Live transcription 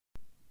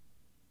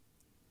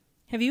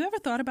Have you ever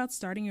thought about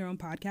starting your own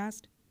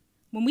podcast?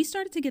 When we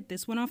started to get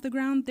this one off the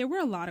ground, there were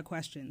a lot of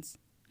questions.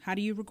 How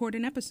do you record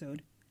an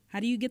episode? How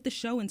do you get the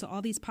show into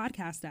all these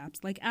podcast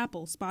apps like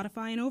Apple,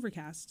 Spotify, and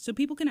Overcast so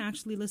people can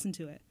actually listen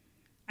to it?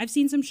 I've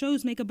seen some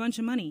shows make a bunch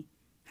of money.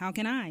 How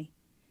can I?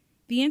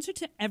 The answer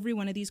to every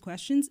one of these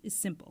questions is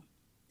simple.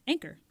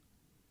 Anchor.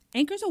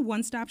 Anchor's a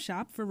one-stop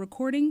shop for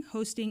recording,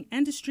 hosting,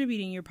 and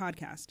distributing your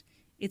podcast.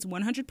 It's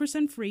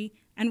 100% free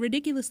and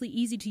ridiculously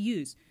easy to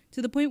use,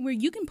 to the point where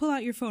you can pull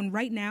out your phone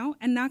right now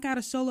and knock out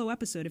a solo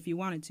episode if you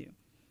wanted to.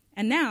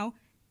 And now,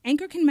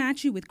 Anchor can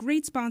match you with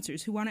great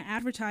sponsors who want to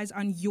advertise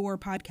on your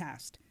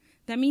podcast.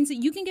 That means that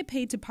you can get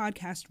paid to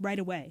podcast right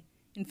away.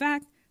 In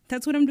fact,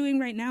 that's what I'm doing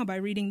right now by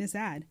reading this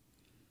ad.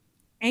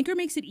 Anchor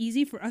makes it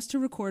easy for us to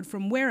record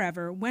from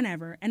wherever,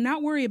 whenever, and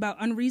not worry about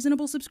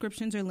unreasonable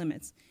subscriptions or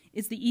limits.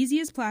 It's the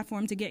easiest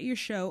platform to get your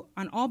show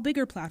on all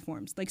bigger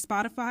platforms like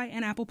Spotify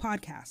and Apple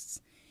Podcasts.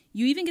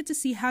 You even get to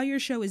see how your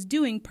show is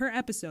doing per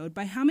episode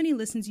by how many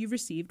listens you've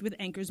received with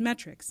Anchor's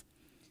metrics.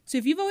 So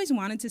if you've always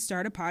wanted to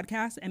start a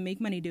podcast and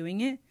make money doing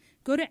it,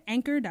 go to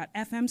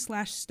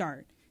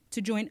anchor.fm/start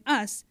to join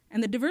us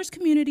and the diverse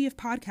community of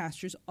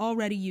podcasters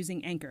already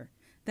using Anchor.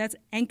 That's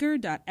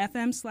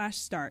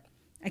anchor.fm/start.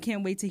 I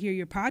can't wait to hear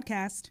your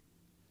podcast.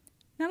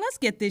 Now let's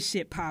get this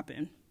shit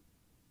poppin'.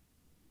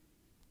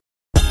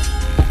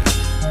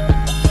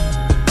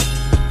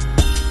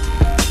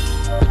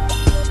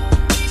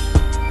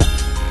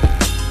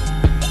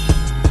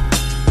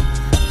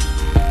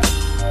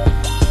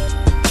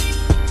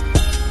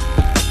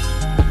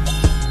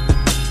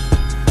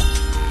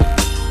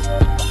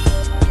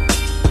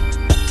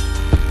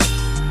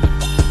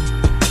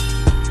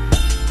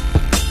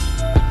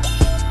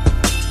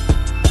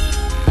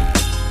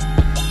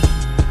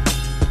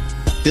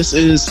 This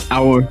is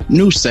our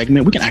new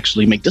segment. We can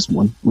actually make this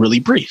one really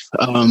brief.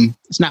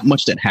 It's not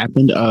much that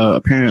happened.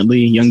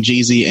 Apparently, Young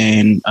Jeezy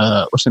and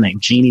what's her name?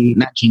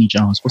 Not Jeannie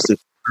Jones. What's the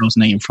girl's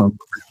name from?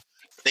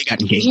 They got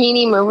engaged.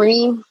 Jeannie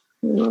Marie.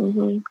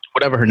 Mm-hmm.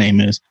 Whatever her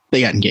name is,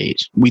 they got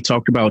engaged. We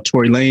talked about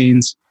Tory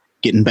Lanez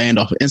getting banned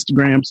off of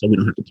Instagram, so we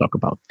don't have to talk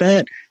about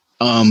that.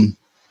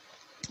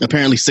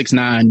 Apparently,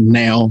 6ix9ine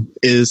now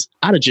is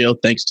out of jail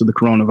thanks to the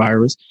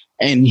coronavirus,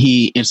 and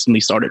he instantly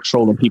started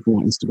trolling people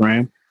on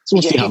Instagram. So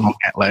we'll see how long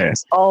that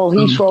lasts. Oh,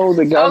 he trolled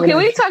the governor. Can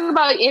we talk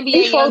about NBA?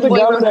 He trolled the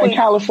governor in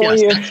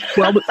California. Yes,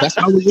 well, that's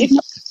how we get.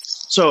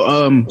 So,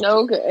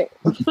 okay.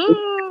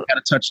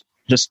 Gotta touch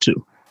just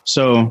two.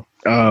 So,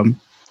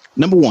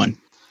 number one,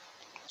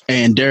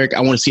 and Derek,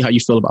 I want to see how you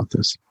feel about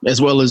this, as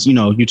well as,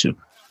 you too.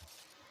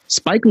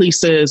 Spike Lee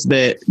says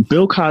that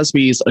Bill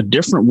Cosby's A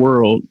Different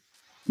World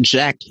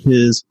jacked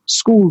his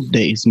School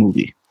Days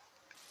movie.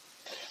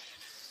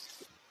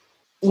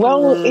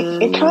 Well,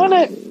 it kind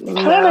of.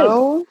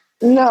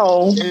 No.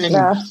 Not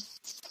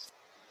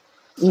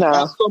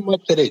so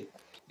much that it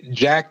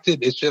jacked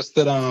it. It's just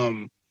that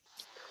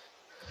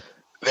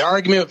the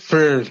argument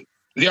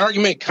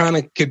kind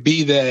of could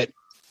be that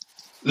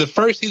the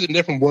first season,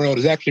 Different World,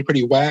 is actually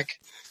pretty whack.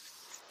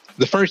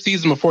 The first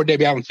season before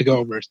Debbie Allen took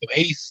over, so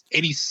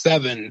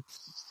 87,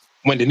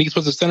 when Denise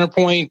was the center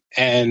point,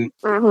 and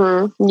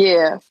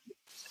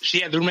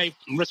she had the roommate.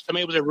 Marissa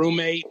Tomei was her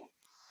roommate.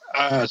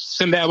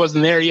 Sinbad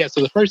wasn't there yet,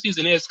 so the first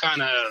season is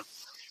kind of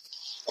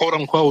quote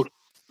unquote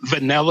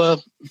vanilla,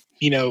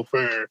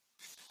 for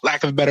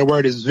lack of a better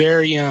word, is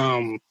very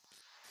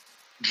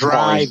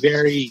dry,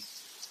 very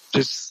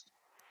just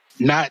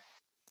not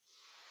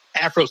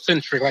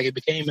Afrocentric like it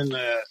became in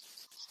the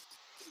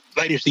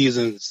later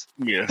seasons.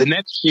 Yeah. The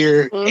next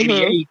year,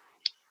 88,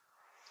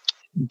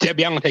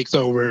 Debbie Allen takes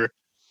over.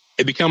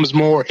 It becomes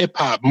more hip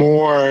hop,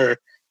 more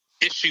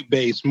issue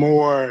based,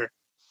 more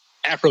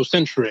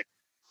Afrocentric.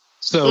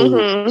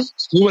 So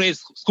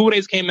School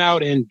Days came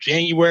out in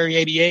January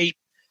 88.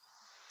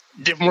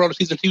 Different World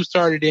Season 2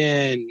 started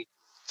in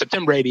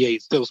September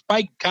 88. So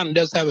Spike kind of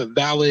does have a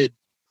valid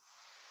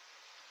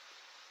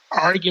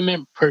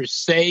argument per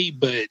se,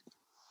 but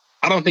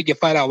I don't think it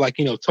flat out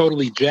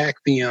totally jacked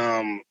the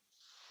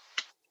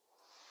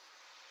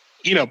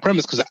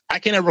premise, because I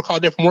can't ever recall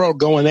Different World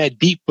going that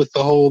deep with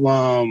the whole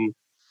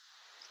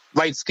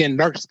light skin,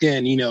 dark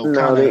skin,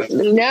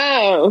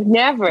 No,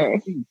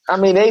 never. I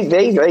mean,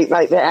 they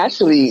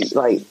actually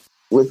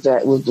with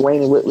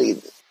Dwayne and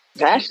Whitley,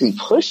 they actually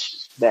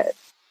pushed that.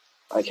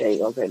 Like,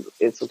 hey, okay,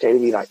 it's okay to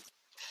be like.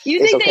 You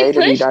think they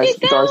pushed it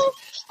though?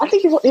 I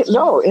think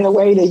in a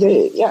way they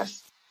did,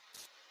 yes,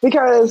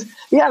 because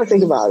you got to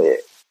think about it,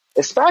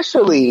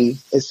 especially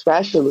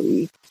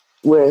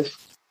with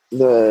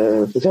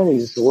the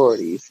fraternities and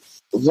sororities.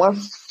 One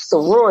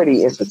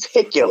sorority in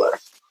particular,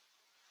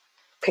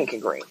 Pink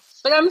and Green.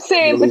 But I'm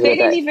saying, they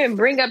didn't even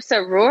bring up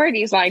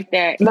sororities like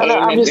that. No,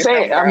 I'm just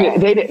saying. I mean,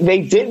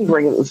 they didn't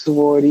bring up the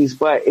sororities,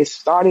 but it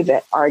started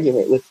that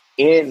argument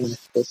within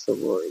the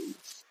sororities,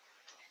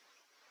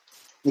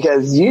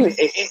 because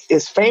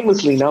it's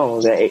famously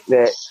known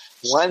that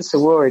one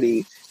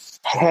sorority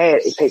had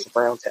a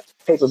brown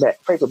paper bag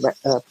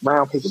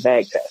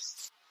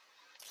test,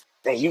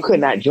 and you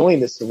could not join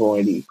the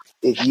sorority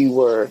if you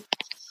were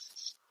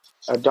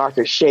a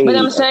darker shade. But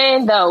I'm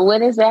saying though, what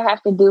does that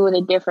have to do with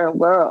a different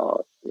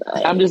world?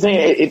 Like, I'm just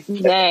saying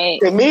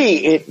to me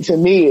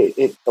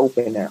it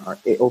opened that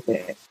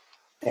argument.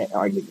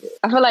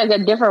 I feel like a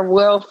different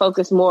world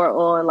focused more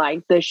on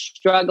like the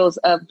struggles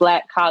of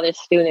Black college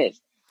students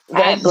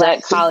at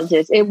Black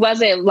colleges. It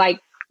wasn't like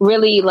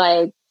really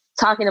like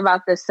talking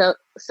about the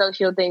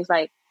social things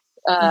like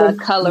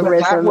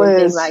colorism and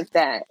things like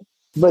that.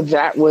 But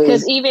that was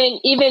because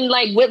even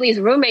like Whitley's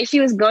roommate, she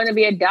was going to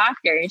be a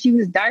doctor and she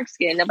was dark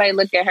skinned. Nobody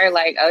looked at her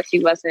like, oh, she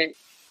wasn't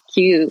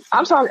cute.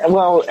 I'm talking.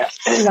 Well,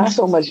 not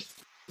so much.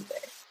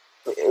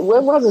 It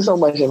wasn't so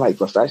much in like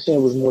profession.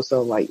 It was more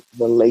so like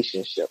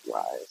relationship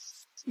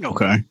wise.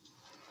 Okay.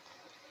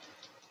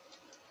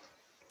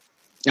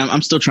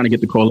 I'm still trying to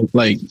get the call.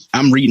 Like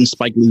I'm reading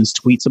Spike Lee's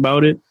tweets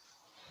about it.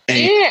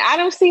 Yeah, I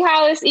don't see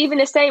how it's even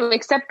the same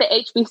except the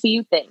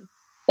HBCU thing.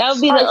 That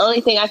would be the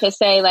only thing I could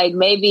say. Like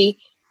maybe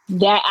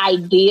that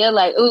idea,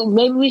 like, ooh,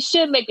 maybe we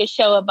should make a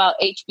show about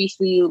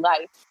HBCU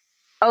life.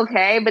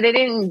 Okay, but it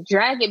didn't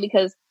drag it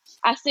because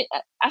I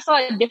saw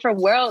a different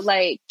world,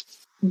 like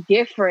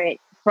different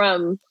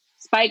from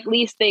Spike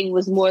Lee's thing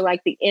was more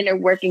like the inner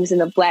workings in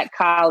a Black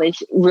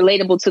college,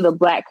 relatable to the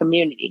Black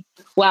community.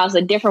 Whilst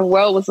a different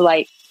world was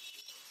like,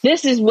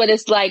 this is what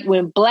it's like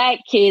when Black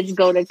kids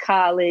go to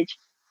college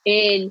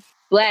in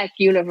Black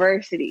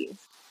universities.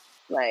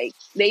 Like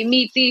they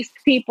meet these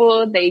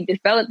people, they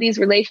develop these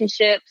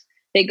relationships,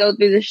 they go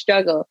through the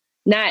struggle.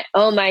 Not,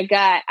 oh my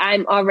God,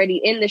 I'm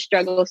already in the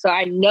struggle, so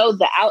I know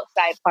the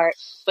outside part,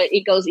 but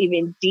it goes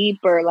even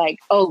deeper, like,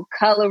 oh,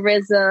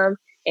 colorism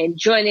and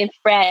joining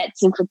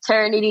frats and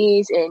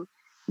fraternities and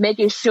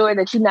making sure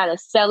that you're not a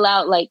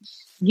sellout. Like,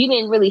 you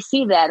didn't really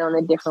see that on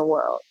A Different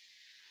World.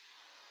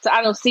 So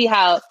I don't see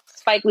how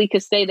Spike Lee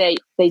could say that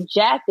they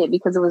jacked it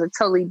because it was a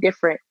totally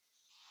different,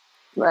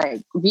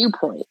 like,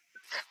 viewpoint.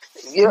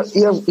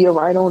 You're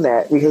right on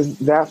that because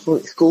that's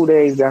what School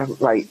Days.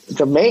 That's like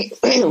the main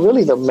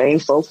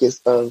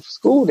focus of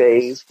School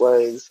Days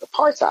was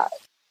apartheid.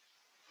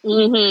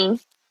 Mm-hmm.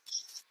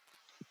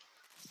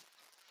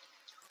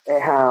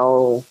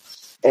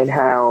 And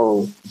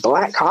how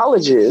Black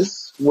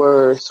colleges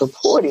were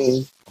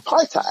supporting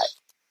apartheid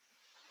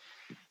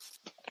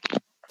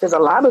because a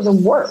lot of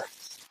them were.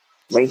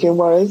 Lincoln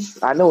was.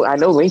 I know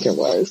Lincoln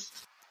was.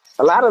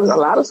 A lot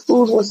of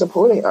schools were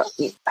supporting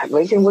it.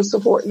 Lincoln was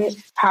supporting it.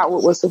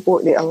 Howard was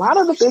supporting it. A lot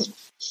of the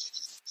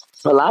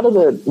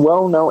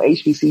well-known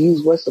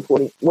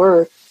HBCUs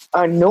were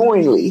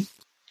unknowingly,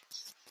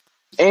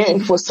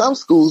 and for some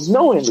schools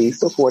knowingly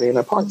supporting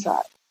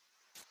apartheid.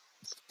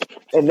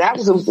 And that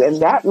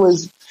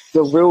was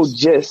the real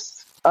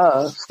gist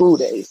of School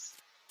Days.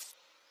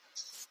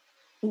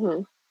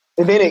 Mm-hmm.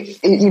 And then it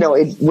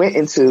went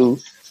into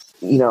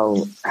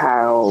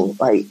how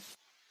like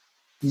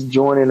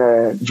joining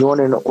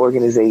an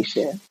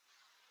organization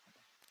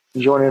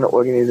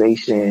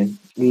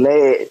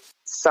led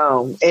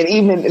some, and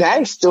even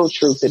that is still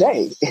true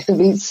today. It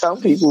leads some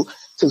people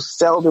to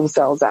sell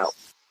themselves out.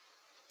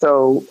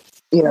 So,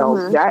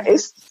 that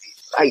is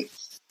like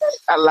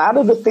a lot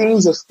of the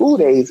themes of School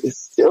Days is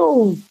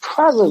still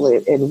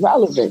prevalent and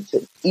relevant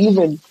to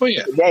even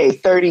today,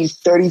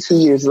 32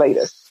 years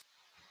later.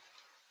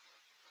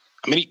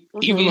 I mean,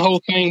 even the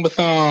whole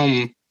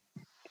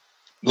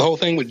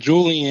thing with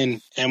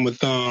Julian and with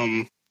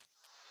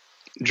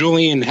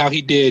Julian, how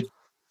he did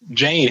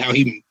Jane, how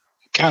he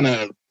kind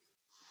of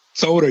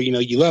told her,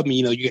 you love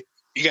me,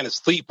 you're gonna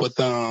sleep with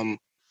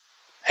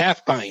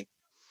Half Pint.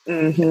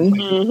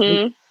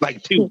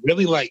 Like, dude,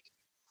 really, like,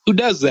 who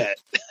does that?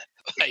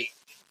 Like,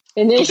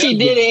 and then she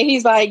did it.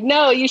 He's like,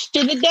 no, you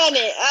should have done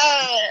it.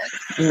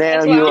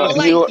 Now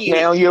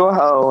you're a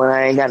hoe, and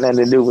I ain't got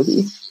nothing to do with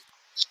you.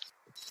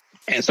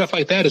 And stuff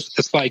like that.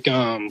 It's like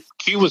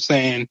Q was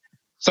saying.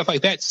 Stuff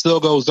like that still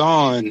goes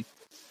on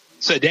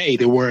today.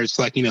 The where it's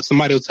like,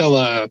 somebody will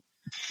tell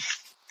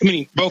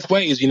both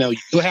ways. You'll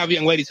have a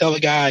young lady tell a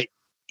guy,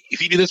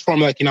 if you do this for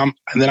me, like, and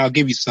then I'll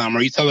give you some.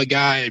 Or you tell a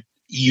guy,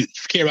 you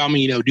care about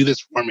me, do this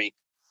for me.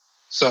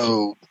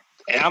 So,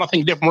 and I don't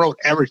think Different World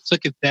ever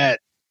took it that.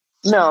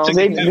 No,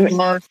 they didn't.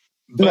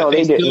 But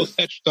they still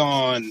touched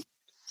on,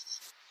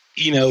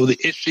 the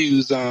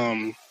issues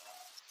that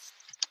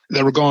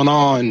were going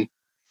on,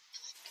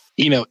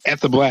 at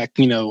the Black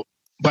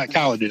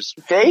colleges.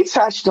 They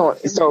touched on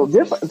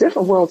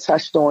different world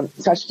touched on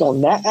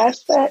that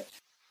aspect,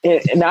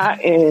 and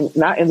not in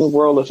the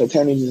world of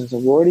fraternities and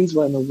sororities,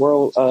 but in the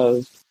world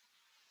of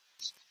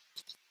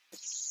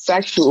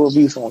sexual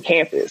abuse on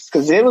campus.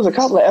 Because there was a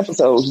couple of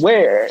episodes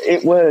where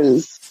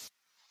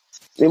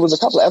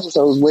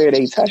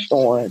they touched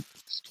on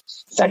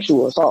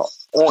sexual assault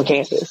on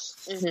campus.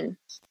 Mm-hmm.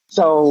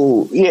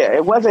 So yeah,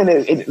 it wasn't.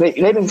 They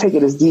didn't take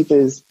it as deep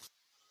as.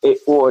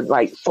 Or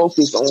like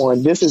focus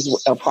on this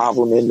is a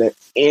problem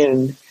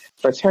in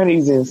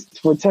fraternities and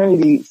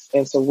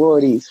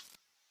sororities.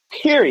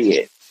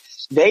 Period.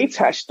 They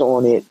touched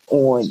on it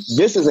on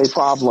this is a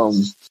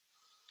problem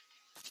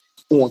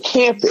on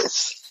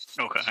campus,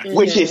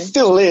 which it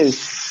still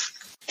is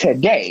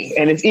today,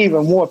 and it's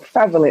even more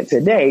prevalent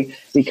today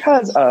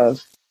because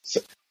of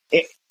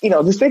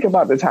just think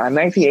about the time,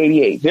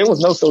 1988. There was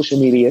no social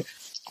media.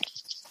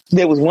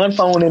 There was one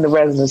phone in the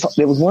residence.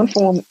 There was one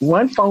phone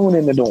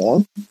in the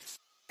dorm.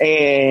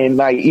 And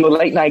like your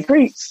late night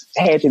creeps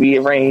had to be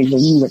arranged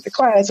when you went to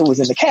class or was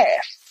in the caf.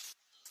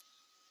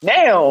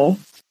 Now,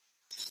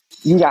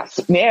 in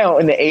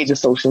the age of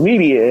social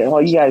media,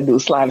 all you got to do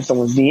is slide in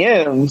someone's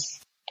DMs,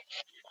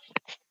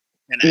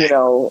 and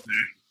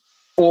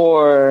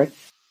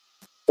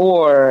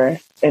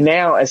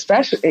now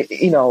especially,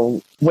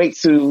 wait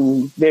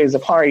till there's a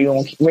party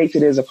on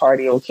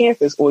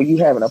campus, or you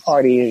having a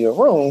party in your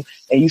room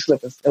and you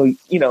slip,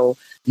 you're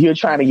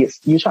trying to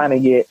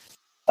get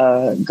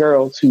a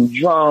girl too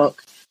drunk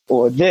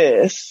or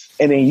this,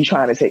 and then you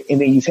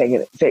taking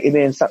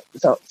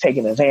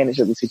advantage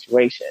of the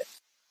situation.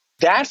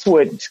 That's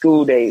what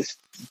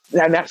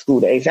that's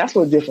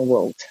what Different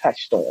World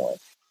touched on.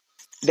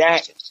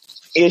 That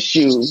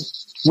issue,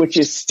 which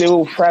is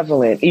still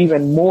prevalent,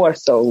 even more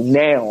so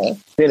now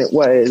than it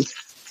was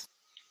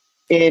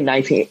in the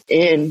late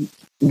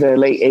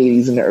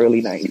 80s and the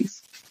early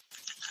 90s.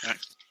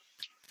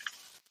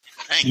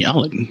 Dang,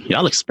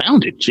 y'all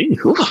expounded. Gee,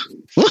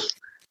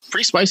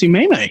 pretty spicy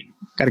May.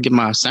 Got to get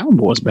my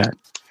soundboards back.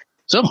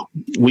 So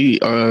we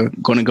are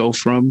going to go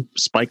from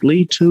Spike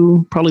Lee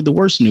to probably the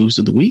worst news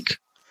of the week.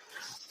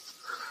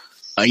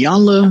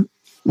 Ayanna,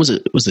 was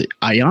it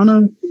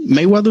Ayanna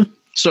Mayweather?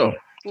 So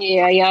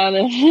yeah,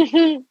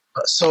 Ayanna.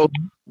 So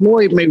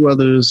Floyd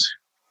Mayweather's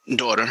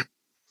daughter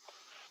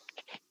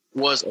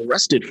was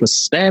arrested for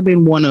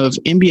stabbing one of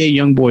NBA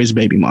YoungBoy's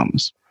baby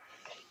mamas.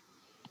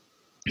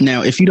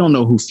 Now, if you don't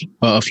know who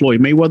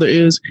Floyd Mayweather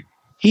is,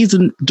 he's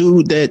a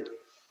dude that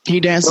he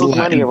dances a lot.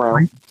 Money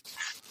around.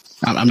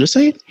 I'm just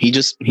saying, he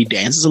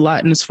dances a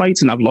lot in his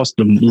fights, and I've lost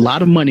a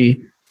lot of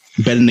money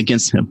betting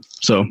against him.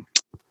 So,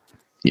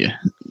 yeah,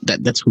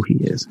 that's who he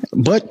is.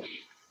 But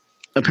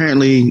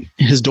apparently,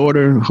 his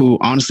daughter, who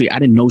honestly I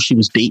didn't know she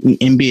was dating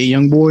NBA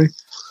YoungBoy.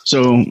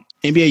 So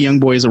NBA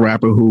YoungBoy is a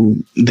rapper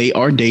who they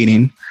are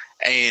dating,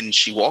 and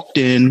she walked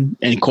in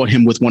and caught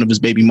him with one of his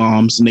baby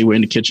moms, and they were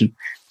in the kitchen.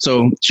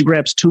 So she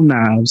grabs 2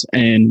 knives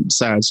and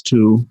decides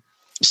to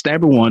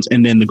stab her once,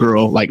 and then the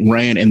girl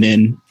ran, and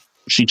then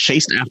she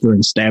chased after her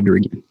and stabbed her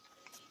again.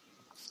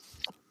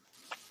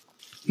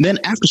 Then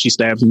after she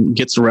stabs him,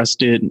 gets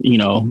arrested,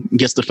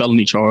 gets the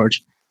felony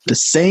charge. The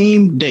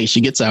same day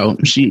she gets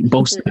out, she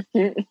posts a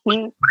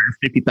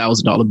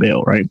 $50,000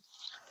 bail, right?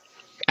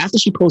 After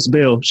she posts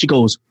bail, she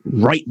goes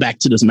right back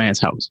to this man's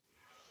house.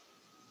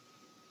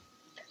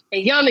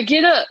 Hey, Yana,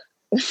 get up.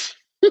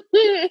 I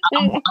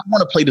want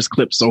to play this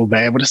clip so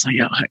bad, but it's let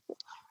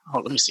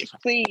me see if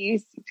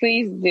Please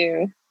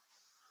do.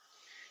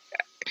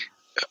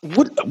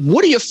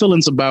 What are your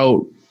feelings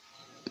about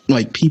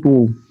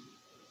people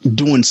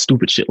doing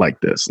stupid shit like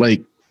this?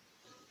 You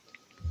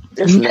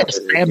had to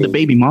stab the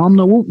baby mom,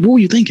 though. What were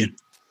you thinking?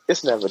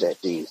 It's never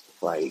that deep.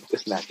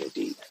 It's not that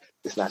deep.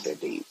 It's not that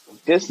deep.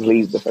 Just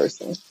leave the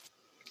person.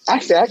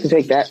 Actually, I can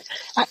take that.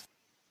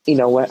 You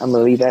know what? I'm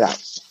gonna leave that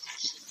out.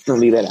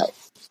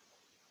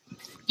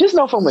 Just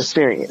know from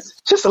experience.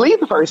 Just leave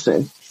the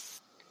person.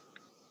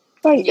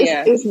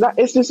 It's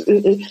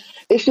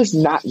just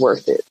not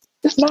worth it.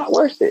 It's not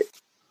worth it.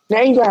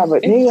 Now you're gonna have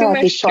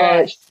this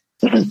charge.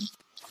 You're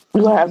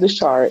gonna have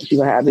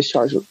this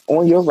charge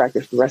on your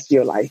record for the rest of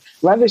your life,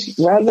 whether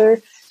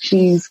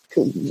she's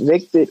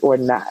convicted or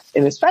not,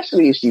 and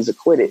especially if she's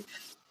acquitted.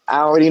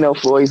 I already know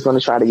Floyd's going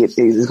to get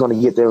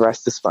the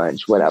rest of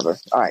sponge, whatever.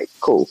 All right,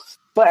 cool.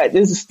 But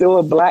this is still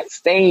a black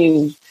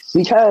stain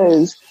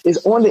because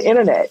it's on the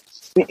internet.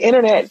 The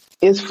internet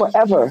is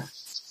forever.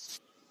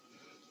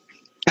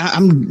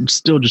 I'm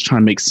still just trying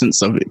to make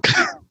sense of it.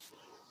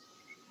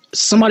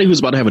 Somebody who's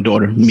about to have a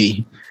daughter,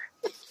 me,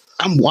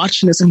 I'm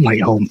watching this. I'm like,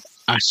 oh,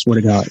 I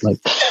swear to God,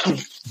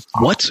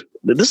 what?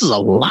 This is a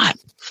lot.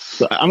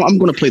 So I'm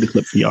going to play the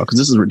clip for y'all because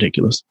this is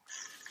ridiculous.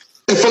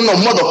 From no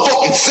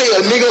motherfucking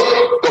cell, nigga.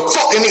 The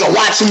fucking nigga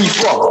watching me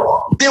from.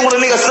 Then what a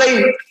nigga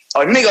say?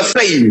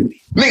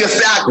 Nigga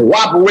say I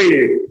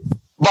cooperated.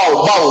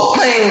 What,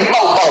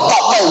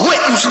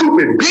 you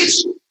stupid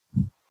bitch?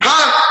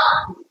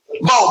 Huh?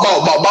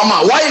 About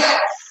my wife?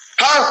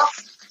 Huh?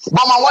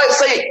 About my wife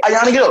say,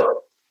 Ayanna, get up.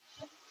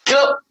 Get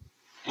up.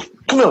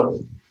 Come here.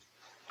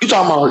 You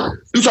talking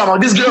about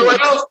this girl right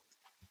here?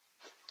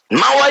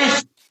 My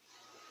wife?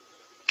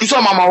 You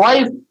talking about my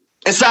wife?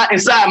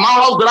 Inside my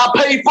house that I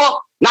paid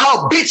for? Now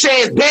her bitch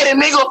ass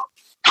daddy, nigga?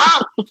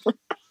 Huh?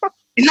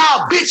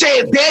 Now bitch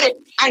ass daddy?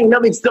 I ain't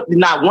never accepted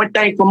not one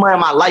thing from her in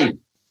my life.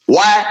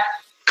 Why?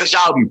 Cause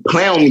y'all be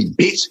playing with me,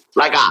 bitch.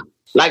 Like I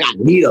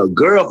need a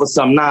girl for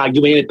something. Nah, I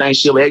give her anything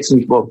she'll ask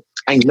me for.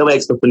 I ain't never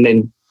asked her for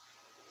nothing.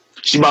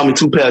 She bought me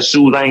 2 pairs of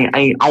shoes. I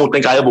don't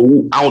think I ever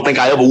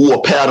wore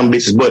a pair of them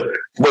bitches, but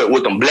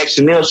with them black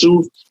Chanel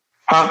shoes,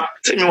 huh?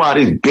 Tell me why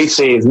this bitch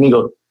ass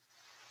nigga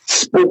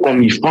spoke on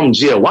me from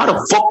jail. Why the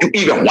fuck you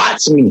even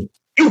watching me?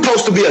 You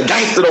supposed to be a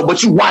gangster though,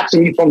 but you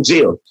watching me from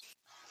jail.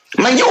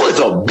 Man, yo is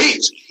a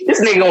bitch.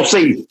 This nigga gonna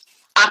say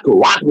I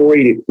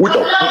cooperated with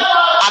the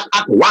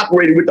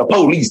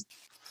police.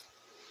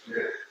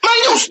 Man,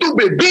 you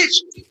stupid bitch.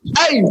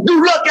 Hey,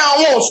 you lucky I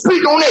don't want to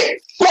speak on that.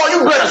 Boy,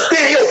 you better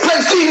stay in your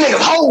place. These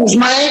niggas hoes,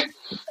 man.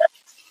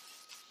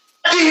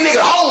 These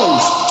niggas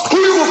hoes. Who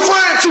you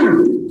referring to?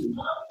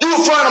 You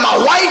referring to my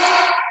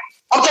wife?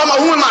 I'm talking about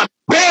who in my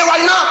bed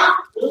right now?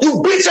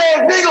 You bitch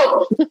ass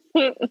nigga.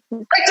 Hey,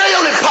 tell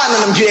your little partner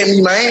them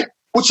Jamie, man.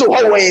 With your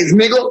hoe ass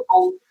nigga.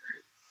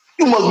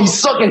 You must be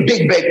sucking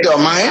dick back there,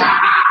 man.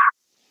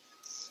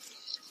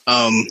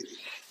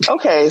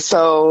 Okay,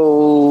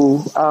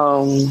 so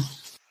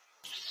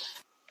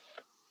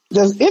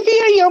does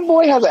NBA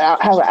YoungBoy have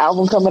an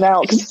album coming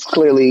out? Because this is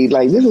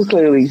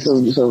clearly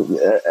some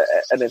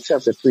an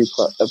attempt at free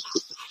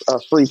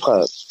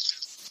pub.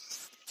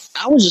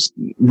 I was just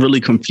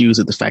really confused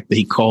at the fact that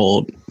he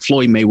called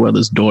Floyd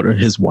Mayweather's daughter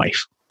his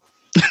wife.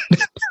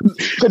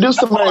 Produce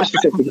the marriage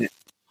certificate.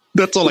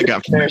 That's all I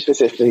got from marriage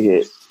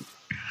certificate.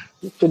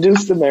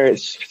 Produce the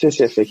marriage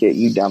certificate,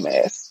 you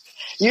dumbass.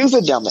 Use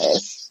a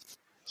dumbass.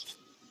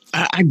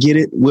 I get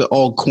it. We're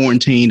all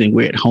quarantined and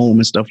we're at home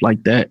and stuff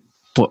like that.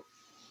 But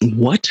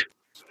what?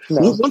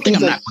 No, one thing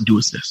I'm not going to do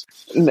is this.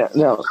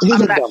 No.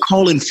 I'm not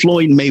calling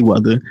Floyd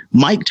Mayweather,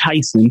 Mike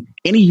Tyson,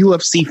 any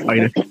UFC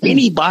fighter,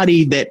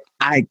 anybody that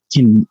I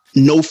can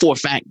know for a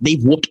fact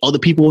they've whooped other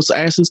people's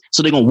asses,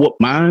 so they're going to whoop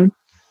mine.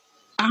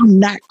 I'm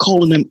not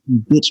calling them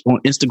bitch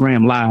on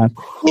Instagram Live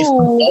if I'm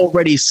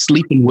already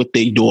sleeping with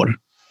their daughter.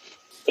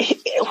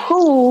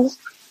 Who?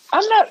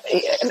 I'm not.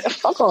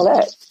 Fuck all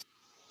that.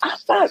 I'm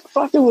not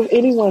fucking with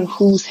anyone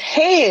whose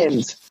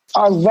hands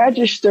are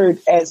registered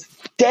as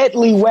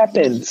deadly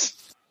weapons.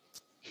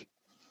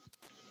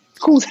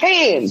 Whose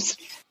hands?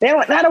 They're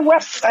not a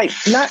weapon, like,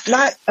 not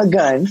a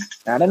gun,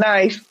 not a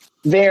knife.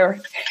 Their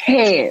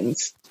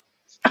hands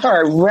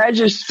are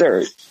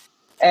registered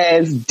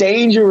as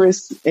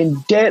dangerous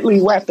and deadly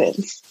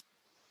weapons.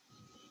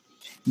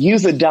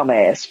 Use a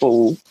dumbass,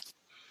 fool.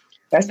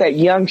 That's that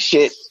young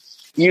shit.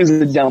 Use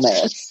a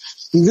dumbass.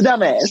 Use a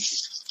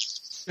dumbass.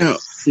 Now,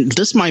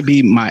 this might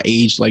be my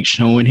age, like,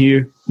 showing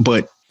here,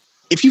 but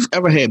if you've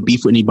ever had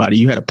beef with anybody,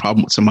 you had a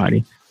problem with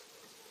somebody,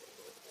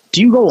 do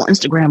you go on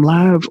Instagram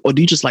Live or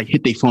do you just like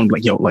hit their phone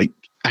like, yo, like,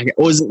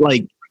 or is it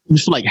like you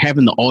feel like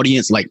having the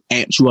audience like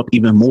amp you up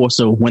even more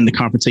so when the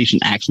confrontation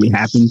actually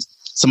happens,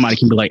 somebody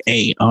can be like,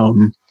 hey,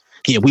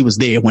 yeah, we was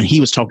there when he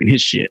was talking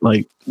his shit.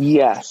 Like,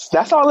 yes,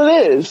 that's all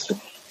it is.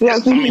 Yeah,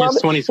 I mean,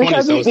 it's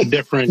 2020, so it's a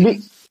different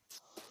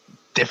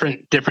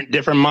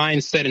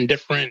mindset and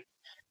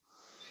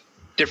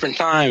different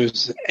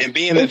times. And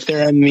being that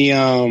they're in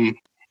the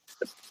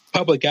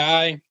public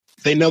eye,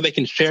 they know they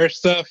can share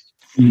stuff,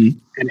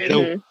 and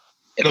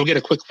it'll get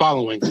a quick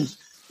following.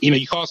 You know,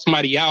 you call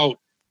somebody out,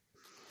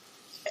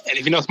 and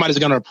if you know somebody's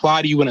going to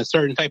reply to you in a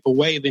certain type of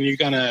way, then you're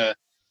going to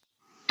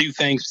do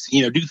things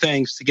to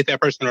get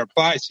that person to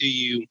reply to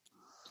you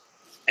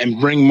and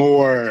bring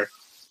more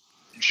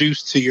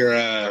juice to your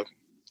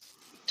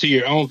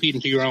own feed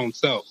and to your own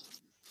self.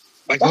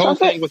 Like the whole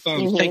thing with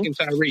Tank and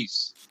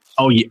Tyrese.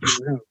 Oh yeah,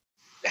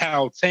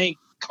 how Tank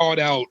called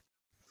out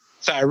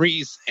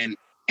Tyrese, and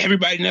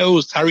everybody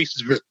knows Tyrese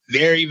is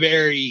very,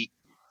 very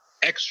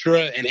extra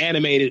and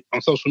animated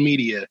on social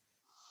media.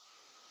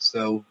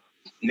 So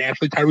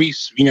naturally,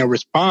 Tyrese,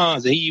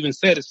 responds, and he even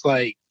said it's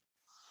like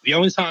the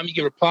only time you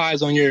get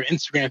replies on your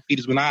Instagram feed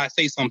is when I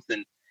say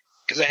something,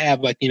 because I have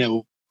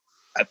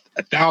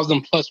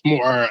 1,000 plus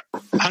more, or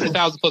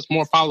 100,000 plus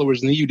more followers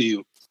than you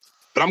do.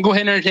 But I'm going to go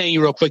ahead and entertain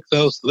you real quick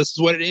though. So this is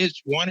what it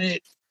is. You wanted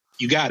it,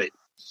 you got it.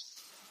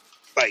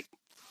 Like,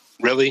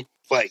 really?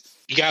 Like,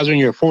 you guys are in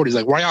your 40s.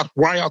 Like, why are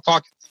y'all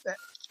talking?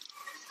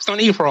 There's no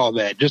need for all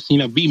that. Just,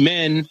 be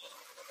men,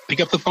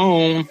 pick up the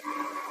phone,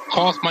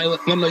 call somebody,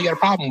 let them know you got a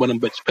problem with them,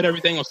 but you put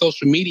everything on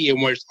social media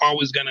where it's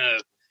always going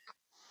to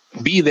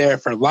be there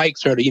for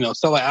likes or to,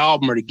 sell an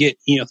album or to get,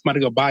 somebody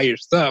to go buy your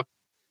stuff.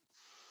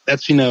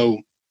 That's,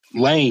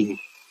 lame.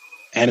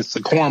 And it's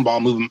a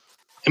cornball movement,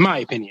 in my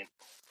opinion.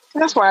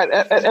 That's why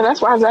that's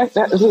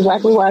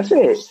exactly why I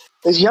said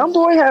this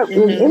YoungBoy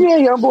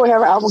NBA YoungBoy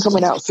have an album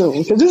coming out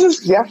soon. Because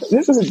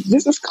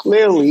this is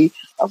clearly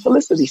a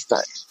publicity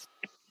stunt.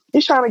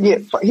 He's trying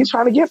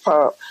to get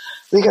pub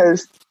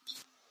because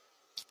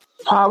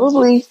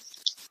probably,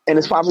 and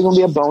it's probably going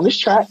to be a bonus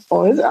track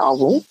on his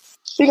album.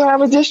 He's going to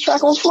have a diss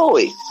track on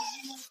Floyd.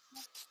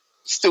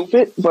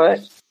 Stupid,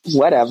 but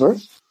whatever.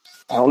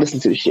 I don't listen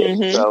to the shit,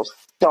 so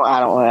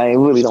I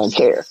really don't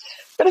care.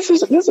 But this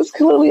is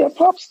clearly a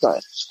pub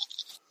stunt.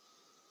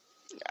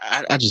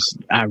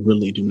 I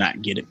really do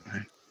not get it,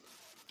 man.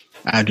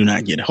 I do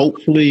not get it.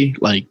 Hopefully,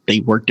 they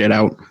work that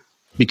out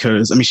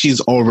because,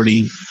 she's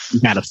already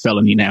got a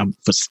felony now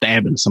for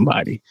stabbing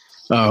somebody,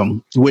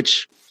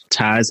 which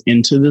ties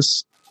into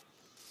this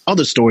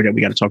other story that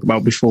we got to talk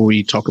about before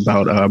we talk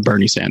about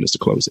Bernie Sanders to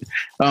close it.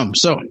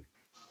 So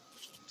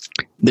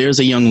there's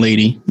a young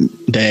lady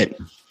that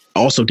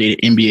also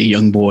dated NBA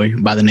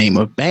YoungBoy by the name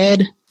of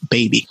Bhad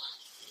Bhabie.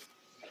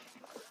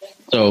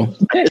 So,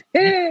 what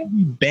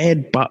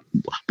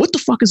the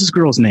fuck is this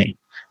girl's name?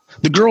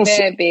 The girl,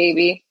 Bhad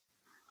Bhabie.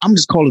 I'm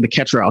just calling the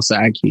Catch Her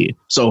Outside kid.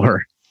 So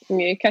her.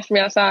 Yeah, Catch Me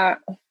Outside.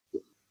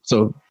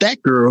 So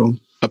that girl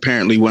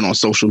apparently went on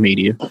social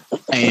media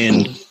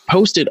and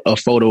posted a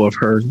photo of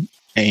her,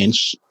 and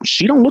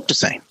she don't look the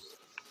same.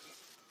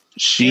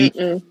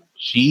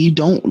 She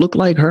don't look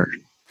like her.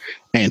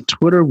 And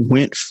Twitter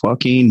went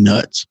fucking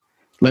nuts.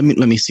 Let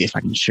me see if I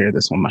can share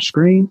this on my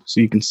screen so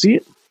you can see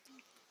it.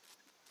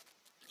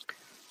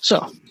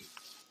 So,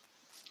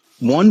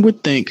 one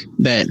would think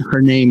that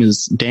her name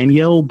is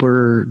Danielle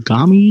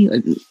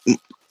Bergami,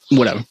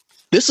 whatever.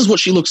 This is what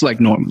she looks like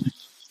normally.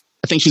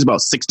 I think she's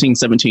about 16,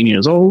 17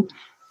 years old.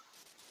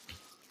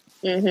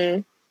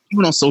 Mm-hmm.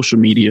 Even on social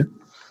media.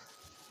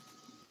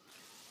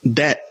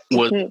 That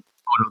was the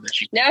photo that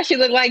she... Now she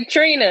look like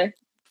Trina.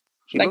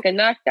 Like a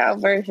knocked out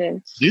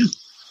version. Yeah.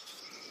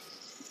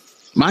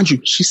 Mind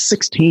you, she's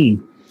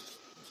 16.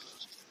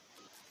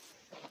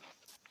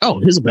 Oh,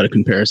 here's a better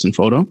comparison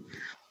photo.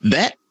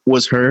 That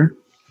was her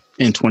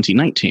in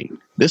 2019.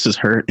 This is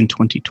her in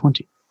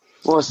 2020.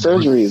 Well,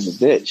 surgery is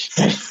a bitch.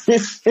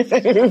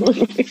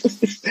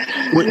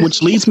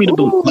 Which leads me to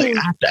believe, like,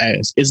 I have to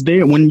ask, is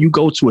there, when you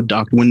go to a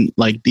doctor, when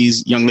like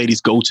these young ladies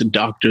go to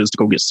doctors to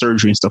go get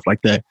surgery and stuff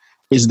like that,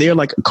 is there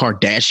like a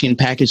Kardashian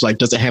package? Like,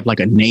 does it have like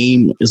a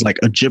name? Is like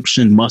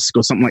Egyptian Musk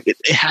or something like it?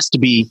 It has to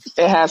be.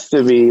 It has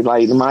to be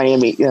like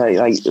Miami,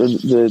 like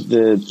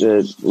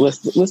the what's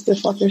the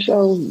fucking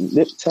show?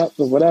 Lip Tuck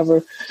or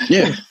whatever.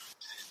 Yeah.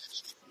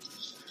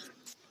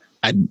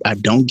 I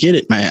don't get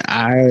it, man.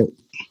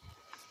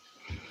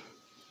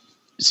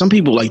 Some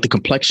people like the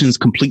complexion's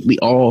completely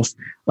off.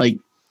 Like,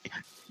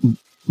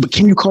 but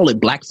can you call it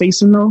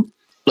blackfacing though?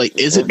 Like,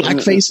 is it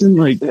blackfacing?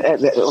 Like,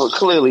 well,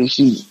 clearly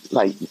she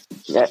like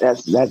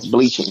that's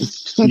bleaching.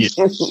 Yeah.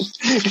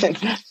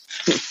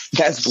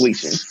 That's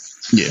bleaching.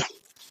 Yeah.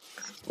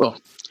 Well,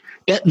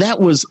 that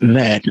was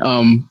that.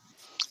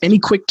 Any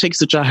quick takes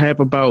that y'all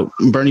have about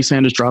Bernie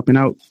Sanders dropping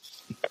out?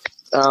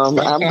 I'm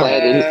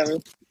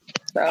glad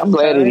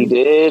that he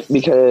did,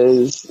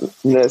 because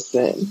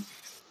listen,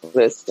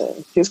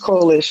 his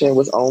coalition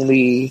was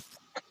only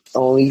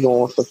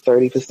going for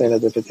 30% of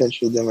the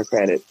potential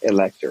Democratic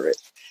electorate.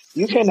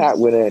 You cannot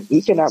win a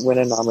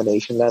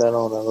nomination, let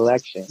alone an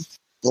election,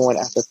 going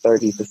after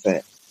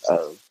 30%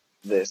 of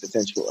the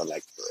potential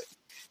electorate.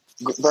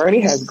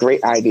 Bernie has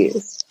great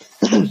ideas.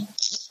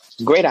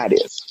 Great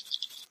ideas.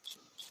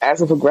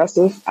 As a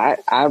progressive, I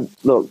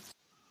look,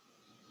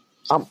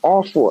 I'm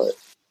all for it.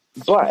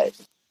 But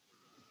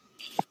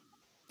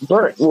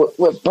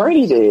what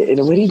Bernie did,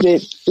 and what he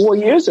did 4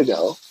 years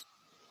ago,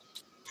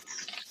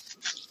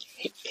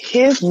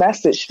 his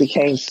message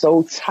became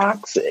so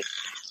toxic.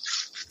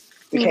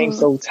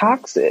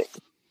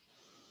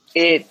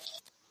 It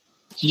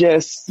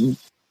just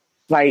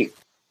like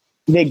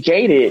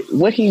negated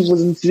what he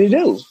was to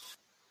do.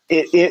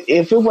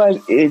 If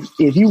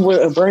you were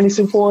a Bernie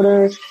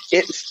supporter,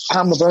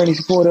 I'm a Bernie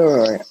supporter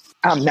or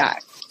I'm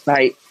not.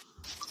 Like,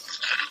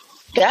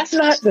 that's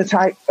not the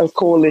type of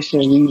coalition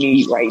we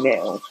need right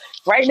now.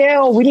 Right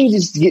now, we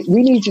just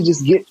need to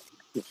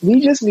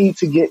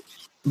get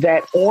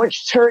that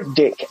orange turd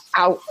dick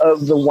out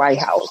of the White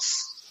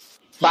House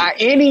by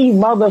any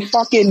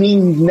motherfucking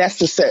means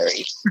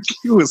necessary.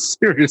 You was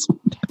serious.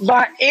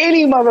 By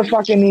any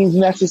motherfucking means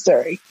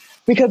necessary,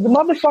 because the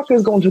motherfucker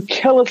is going to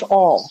kill us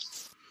all.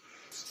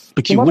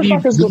 But what do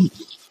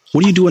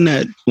you do in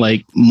that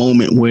like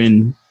moment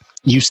when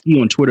you see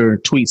on Twitter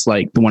tweets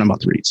like the one I'm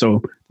about to read?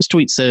 So this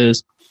tweet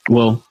says,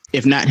 well,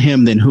 if not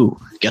him, then who?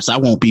 Guess I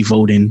won't be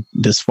voting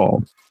this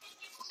fall.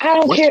 I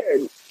don't care.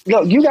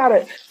 Look, you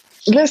gotta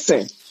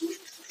listen.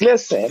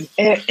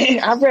 And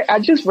I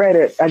just read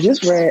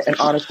an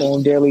article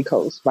on Daily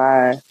Kos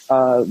by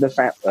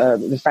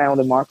the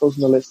founder Marcos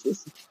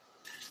Melissus.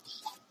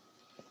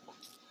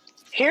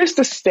 Here's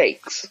the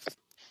stakes.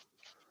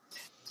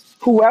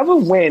 Whoever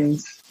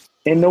wins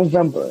in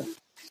November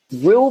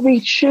will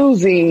be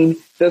choosing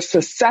the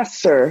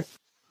successor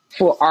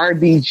for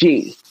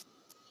RBG.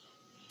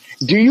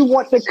 Do you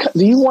want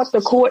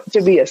the court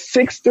to be a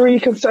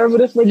 6-3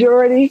 conservative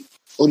majority,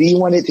 or do you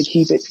want it to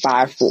keep it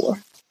 5-4?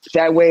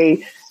 That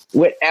way,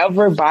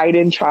 whatever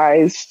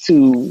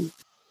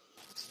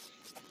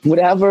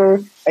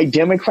a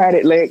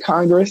Democratic-led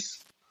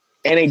Congress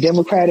and a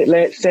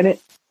Democratic-led Senate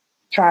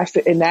tries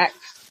to enact,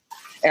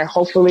 and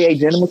hopefully a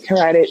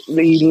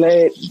Democratically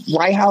led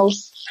White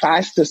House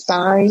tries to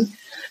sign,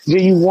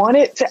 do you want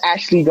it to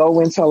actually go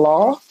into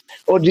law,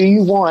 or do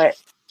you want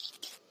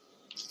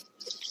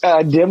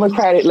a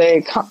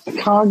Democratic-led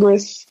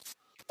Congress,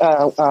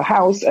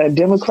 House, a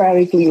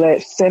Democratically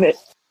led Senate,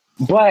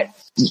 but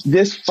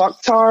this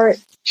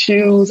fucktard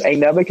choose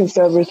another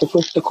conservative to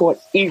push the court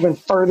even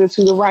further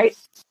to the right?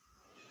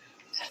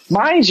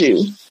 Mind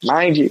you,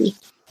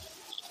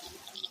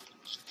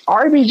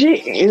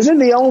 RBG isn't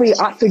the only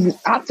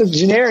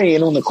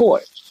octogenarian on the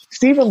court.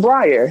 Stephen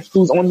Breyer,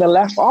 who's on the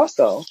left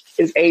also,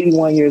 is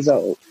 81 years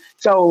old.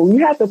 So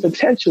you have the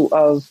potential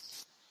of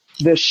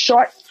the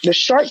short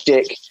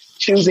dick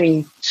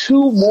choosing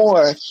 2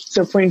 more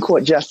Supreme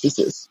Court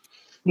justices.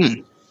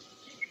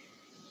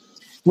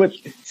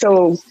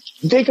 So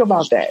think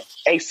about that.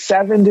 A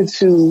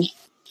 7-2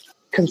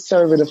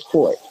 conservative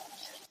court.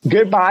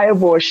 Goodbye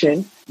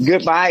abortion.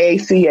 Goodbye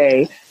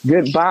ACA.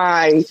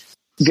 Goodbye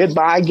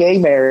gay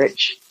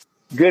marriage.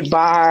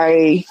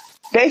 Goodbye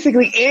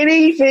basically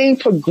anything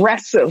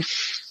progressive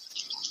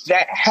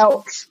that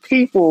helps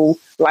people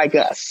like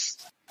us.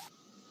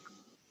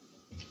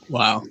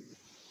 Wow.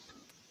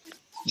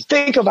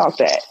 Think about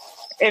that.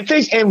 And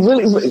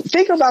really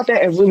think about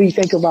that and really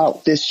think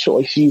about this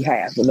choice you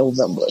have in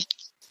November.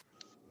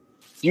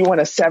 You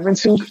want a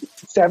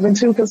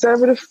 7-2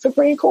 conservative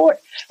Supreme Court,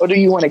 or do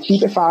you want to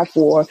keep it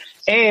 5-4?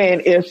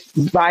 And if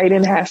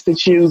Biden has to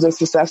choose a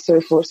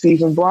successor for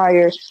Stephen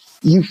Breyer,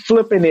 you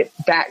flipping it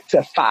back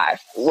to 5.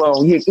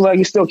 Well, you're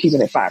still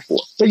keeping it 5-4.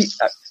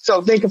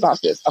 So think about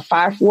this: a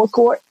 5-4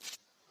 court,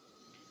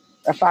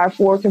 a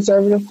 5-4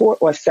 conservative court,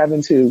 or a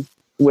 7-2,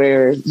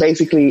 where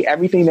basically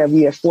everything that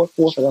we have fought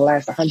for the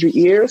last 100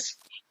 years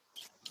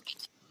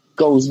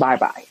goes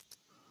bye-bye.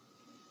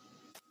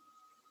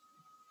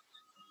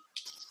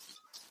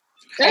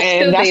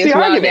 And that's the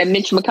argument that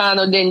Mitch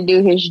McConnell didn't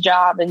do his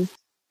job and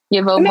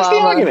give Obama. And that's the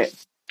argument.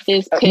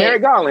 His pick.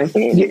 Merrick Garland,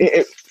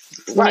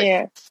 right?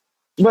 Yeah.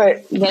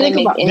 But think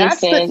about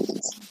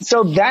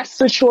so that's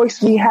the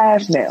choice we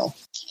have now.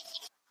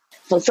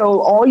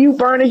 So all you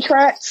Bernie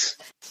Crats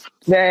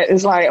that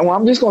is like, well,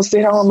 I'm just going to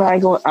sit home.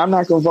 I'm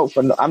not going to vote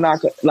for. I'm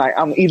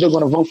either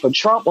going to vote for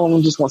Trump or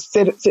I'm just going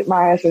to sit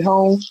my ass at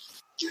home.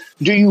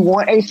 Do you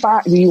want a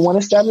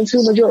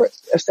 7-2 majority,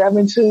 a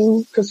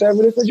 7-2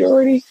 conservative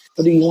majority,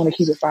 or do you want to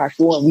keep it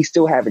 5-4 and we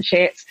still have a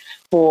chance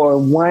for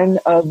one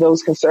of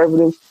those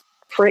conservative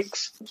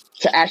pricks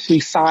to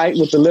actually side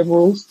with the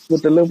liberal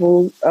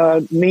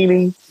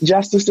leaning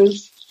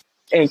justices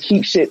and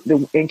keep shit the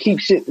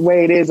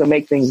way it is and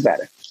make things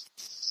better?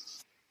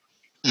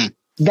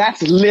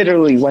 That's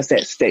literally what's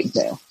at stake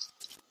now.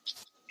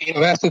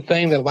 That's the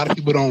thing that a lot of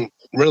people don't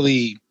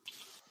really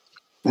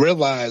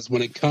realize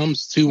when it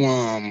comes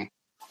to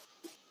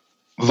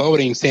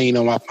voting, saying,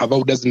 my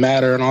vote doesn't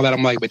matter and all that.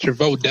 I'm like, but your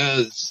vote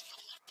does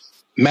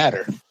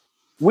matter.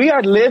 We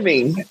are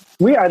living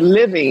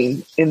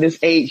in this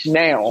age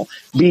now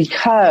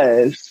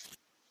because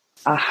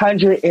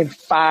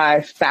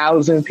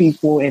 105,000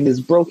 people in this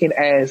broken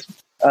ass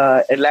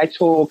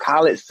electoral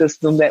college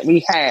system that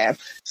we have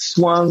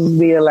swung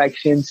the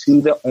election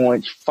to the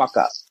orange fuck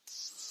up.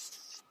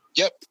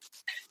 Yep.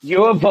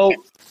 Your vote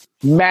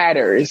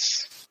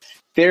matters.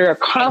 There are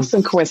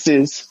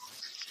consequences.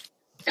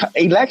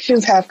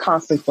 Elections have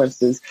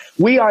consequences.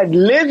 We are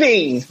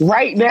living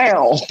right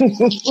now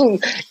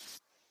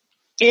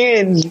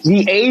in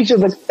the age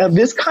of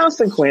this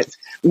consequence,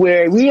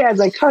 where we as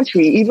a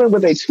country, even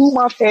with a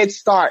 2-month head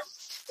start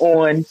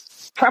on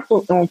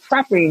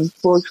prepping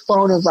for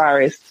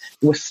coronavirus,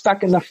 we're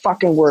stuck in the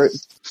fucking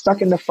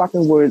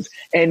woods,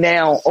 and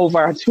now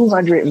over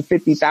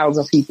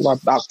 250,000 people are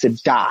about to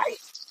die.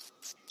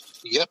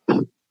 Yep.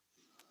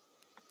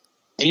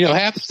 And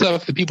half the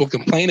stuff that people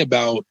complain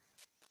about,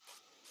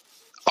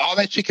 all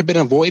that shit could have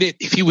been avoided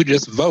if you would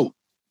just vote.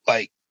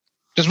 Like,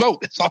 just vote.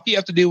 That's all you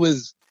have to do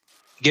is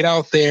get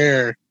out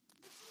there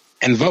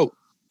and vote.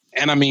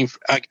 And I mean,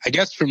 I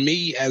guess for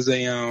me as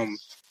a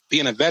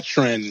being a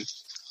veteran,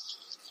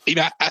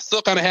 I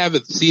still kind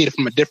of see it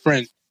from a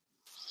different,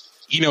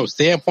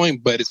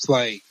 standpoint. But it's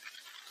like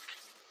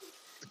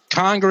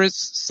Congress,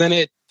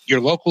 Senate,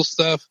 your local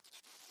stuff.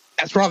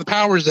 That's where all the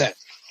power is at.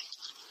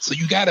 So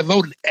you got to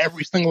vote in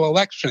every single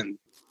election.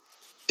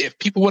 If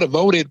people would have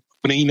voted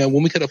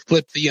when we could have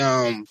flipped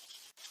the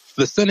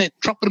Senate,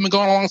 Trump would have been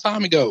gone a long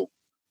time ago.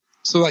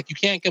 So like you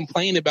can't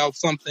complain about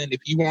something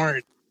if you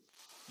aren't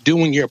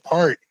doing your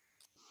part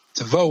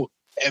to vote.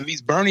 And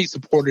these Bernie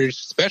supporters,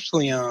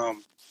 especially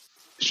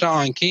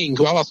Sean King,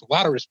 who I lost a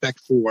lot of respect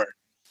for,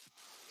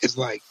 is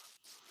like,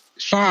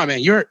 Sean,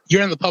 man, you're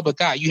in the public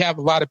eye. You have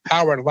a lot of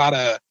power and a lot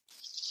of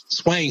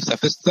swaying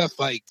stuff. This stuff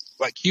like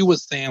Hugh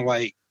was saying,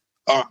 like,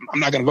 oh, I'm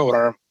not going to vote,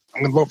 or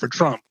I'm going to vote for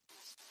Trump.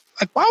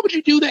 Like, why would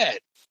you do that?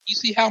 You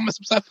see how much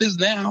stuff is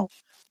now.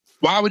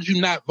 Why would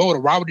you not vote, or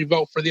why would you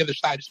vote for the other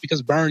side just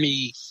because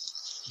Bernie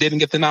didn't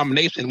get the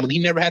nomination when he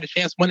never had a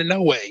chance to win it?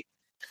 No way.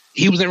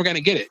 He was never going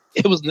to get it.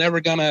 It was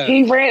never going to.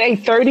 He ran a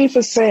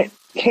 30%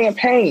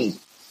 campaign.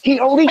 He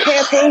only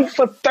campaigned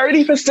for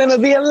 30%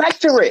 of the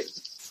electorate,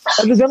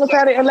 of the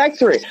Democratic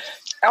electorate.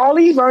 All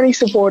these Bernie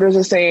supporters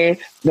are saying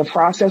the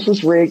process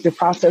was rigged. The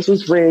process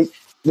was rigged.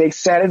 They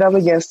set it up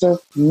against him.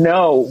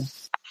 No.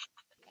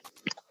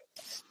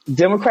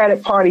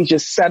 Democratic Party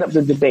just set up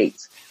the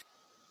debates.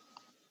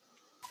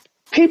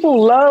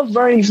 People love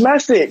Bernie's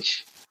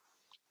message.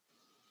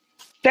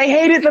 They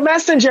hated the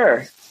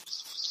messenger.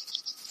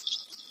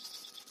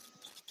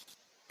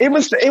 It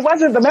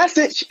wasn't the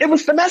message. It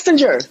was the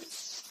messenger.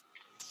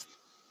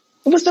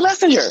 It was the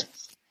messenger.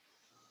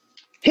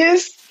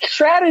 His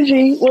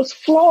strategy was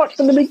flawed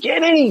from the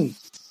beginning.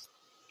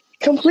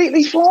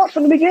 Completely flawed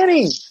from the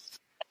beginning.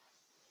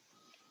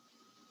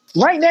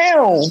 Right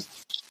now,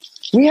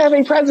 we have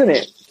a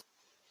president,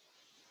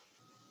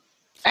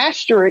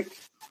 asterisk,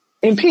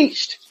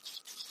 impeached,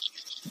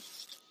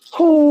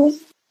 who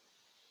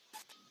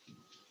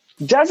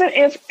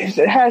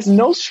has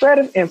no shred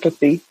of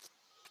empathy,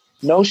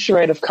 no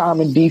shred of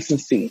common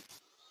decency.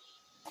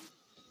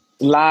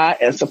 Lie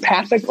as a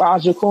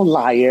pathological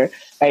liar,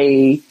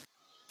 a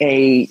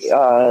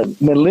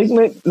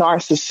malignant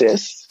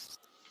narcissist,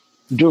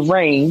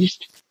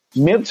 deranged,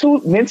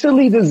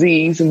 mentally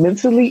diseased,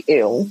 mentally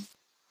ill,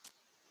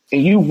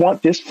 and you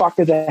want this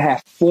fucker to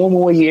have 4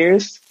 more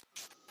years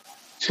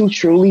to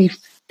truly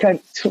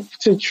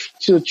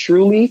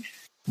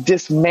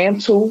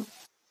dismantle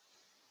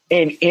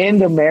and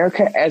end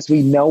America as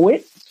we know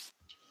it?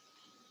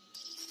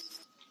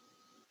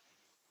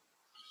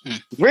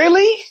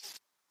 Really?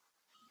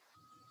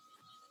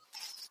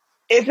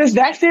 If it's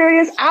that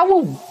serious, I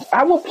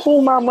will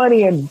pull my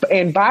money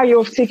and buy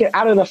your ticket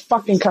out of the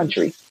fucking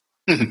country.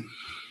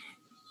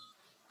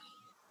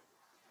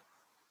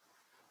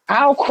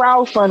 I'll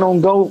crowdfund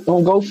on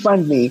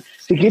GoFundMe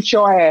to get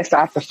your ass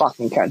out the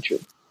fucking country.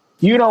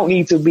 You don't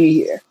need to be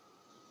here.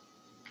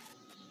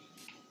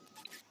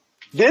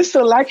 This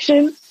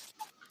election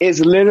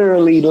is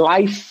literally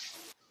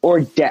life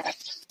or death.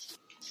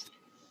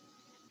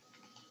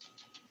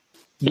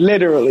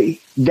 Literally.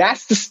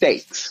 That's the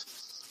stakes.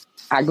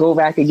 I go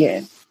back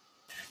again.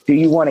 Do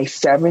you want a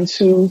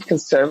 7-2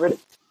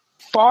 conservative,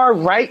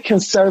 far-right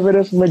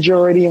conservative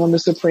majority on the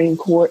Supreme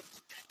Court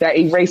that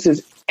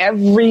erases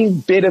every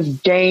bit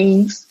of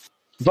gains,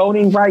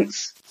 voting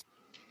rights,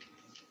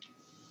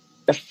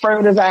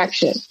 affirmative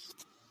action,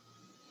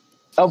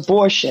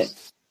 abortion,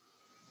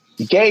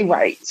 gay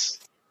rights,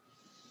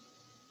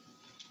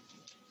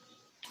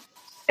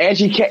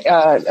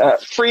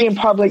 free and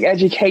public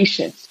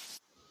education,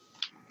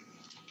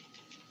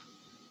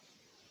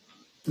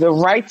 the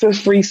right to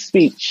free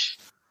speech,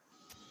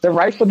 the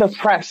right for the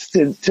press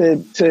to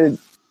the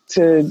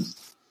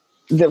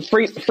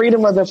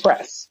freedom of the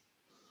press,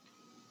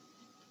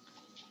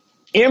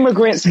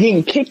 immigrants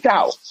getting kicked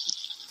out.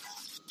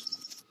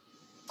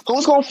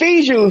 Who's gonna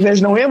feed you if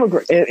there's no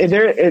immigrant?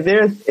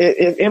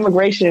 If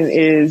immigration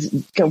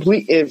is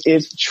complete,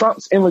 if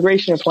Trump's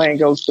immigration plan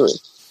goes through,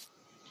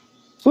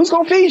 who's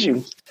gonna feed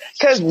you?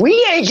 Because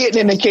we ain't getting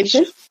in the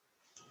kitchen.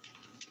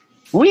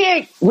 We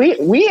ain't.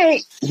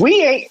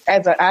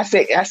 I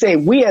say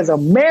we as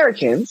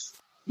Americans,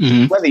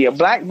 whether you're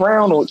black,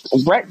 brown, or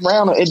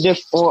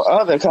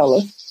other color,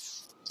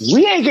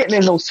 we ain't getting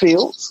in those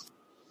fields.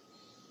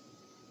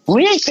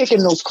 We ain't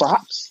picking those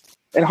crops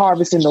and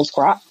harvesting those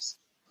crops.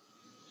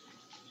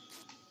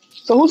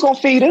 So who's gonna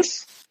feed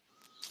us?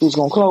 Who's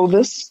gonna clothe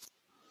us?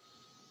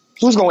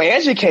 Who's gonna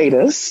educate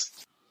us?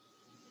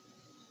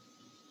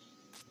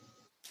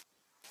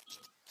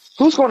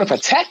 Who's gonna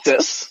protect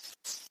us?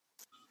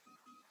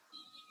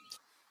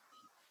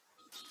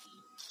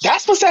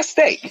 That's what's at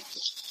stake.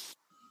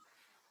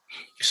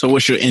 So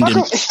what's your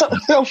ending?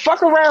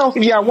 Fuck around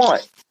if y'all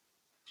want.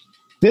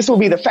 This will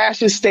be the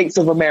fascist states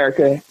of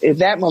America if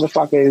that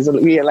motherfucker is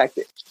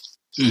reelected.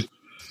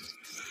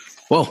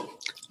 Well,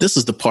 this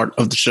is the part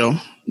of the show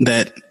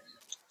that...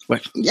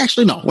 Wait,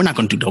 actually, no, we're not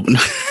going to do dope.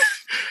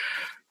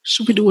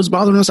 Should we do what's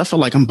bothering us? I feel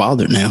like I'm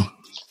bothered now.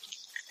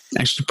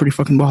 Actually pretty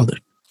fucking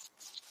bothered.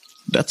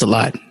 That's a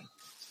lot.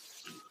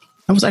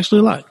 That was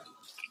actually a lot.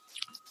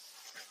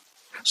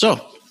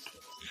 So...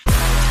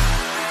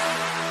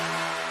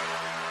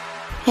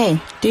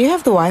 Hey, do you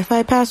have the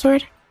Wi-Fi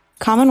password?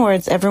 Common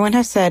words everyone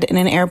has said in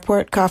an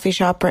airport, coffee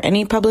shop, or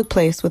any public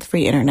place with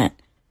free internet.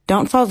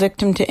 Don't fall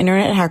victim to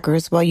internet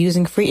hackers while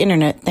using free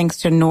internet thanks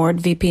to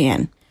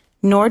NordVPN.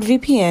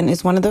 NordVPN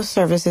is one of those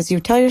services you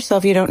tell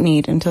yourself you don't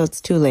need until it's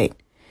too late.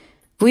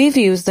 We've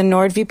used the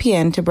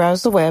NordVPN to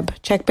browse the web,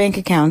 check bank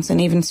accounts, and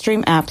even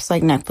stream apps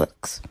like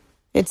Netflix.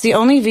 It's the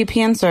only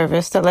VPN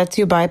service that lets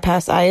you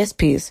bypass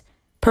ISPs,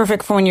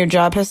 perfect for when your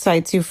job has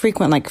sites you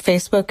frequent like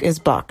Facebook is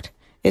blocked.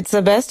 It's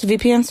the best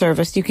VPN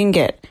service you can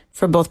get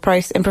for both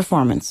price and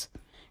performance.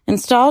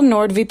 Install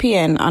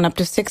NordVPN on up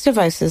to 6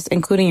 devices,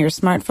 including your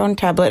smartphone,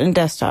 tablet, and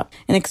desktop,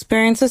 and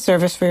experience the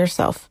service for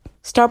yourself.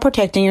 Start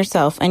protecting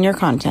yourself and your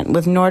content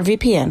with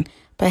NordVPN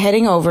by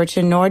heading over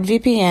to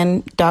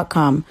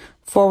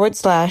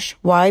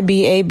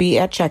nordvpn.com/YBAB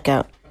at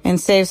checkout and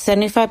save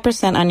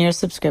 75% on your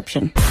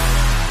subscription.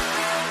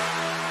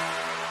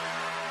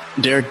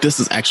 Derek, this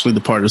is actually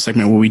the part of the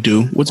segment where we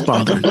do What's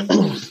Bothering.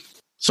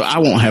 So I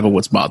won't have a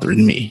What's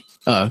Bothering Me.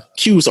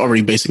 Q's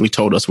already basically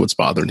told us what's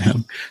bothering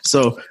him.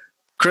 So,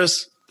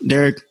 Chris,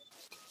 Derek,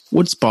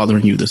 what's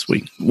bothering you this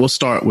week? We'll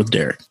start with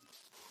Derek.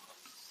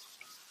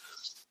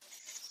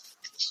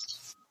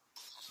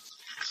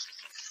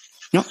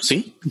 No,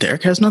 see,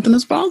 Derek has nothing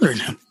that's bothering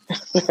him.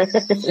 I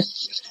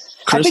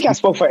think I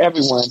spoke for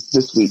everyone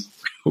this week.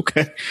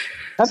 Okay.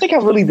 I think I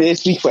really did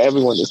speak for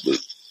everyone this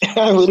week.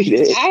 I really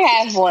did.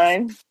 I have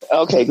one.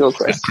 Okay, go,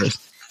 Chris.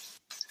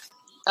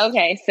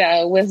 Okay,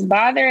 so what's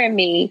bothering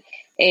me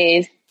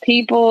is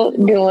people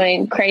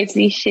doing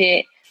crazy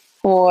shit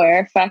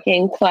for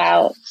fucking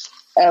clout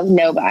of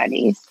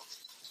nobodies.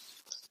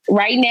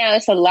 Right now,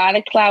 it's a lot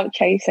of clout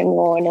chasing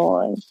going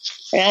on.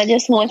 And I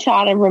just want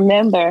y'all to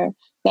remember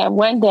that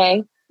one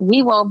day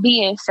we won't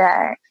be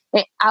inside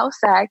and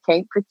outside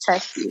can't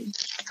protect you.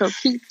 So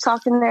keep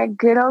talking that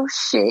good old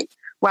shit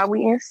while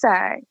we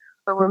inside.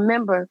 But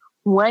remember,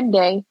 one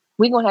day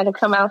we gonna have to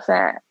come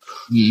outside.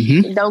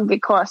 Mm-hmm. Don't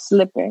get caught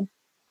slipping,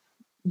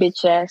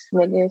 bitch ass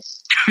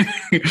niggas.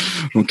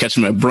 We'll catch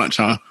them at brunch,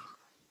 huh?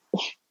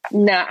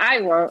 No,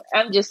 I won't.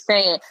 I'm just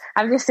saying.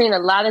 I've just seen a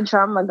lot of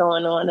drama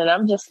going on, and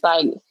I'm just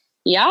like,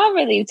 y'all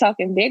really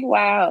talking big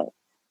wild.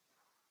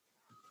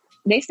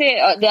 They said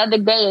the other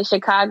day in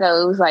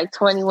Chicago, it was like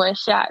 21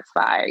 shots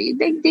fired. You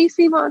think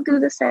DC won't do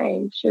the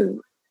same?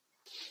 Shoot.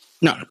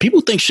 No,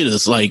 people think shit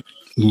is like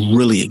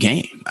really a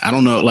game. I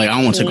don't know. Like,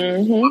 I don't want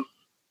to.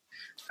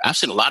 I've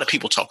seen a lot of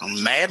people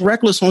talking mad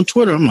reckless on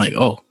Twitter. I'm like,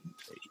 oh,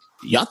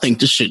 y'all think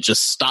this shit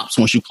just stops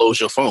once you close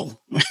your phone?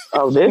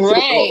 Oh, this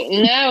right?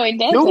 No, it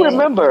doesn't. You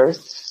remember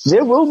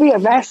there will be a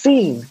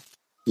vaccine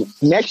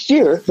next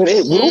year, but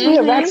it will be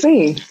a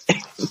vaccine.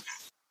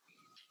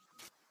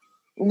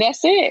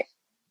 That's it.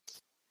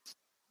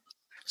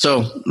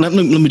 So let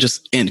me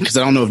just end, because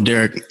I don't know if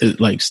Derek is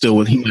like still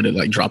with. He might have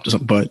like dropped or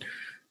something. But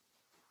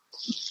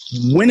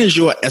when is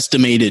your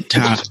estimated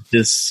time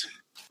this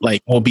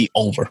like will be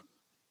over?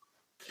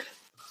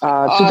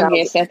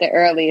 August at the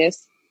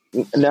earliest.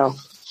 No,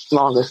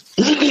 longer.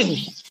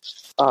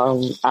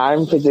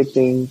 I'm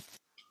predicting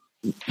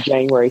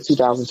January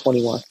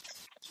 2021.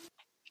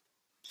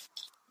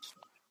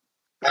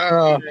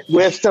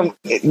 With some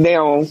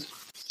now,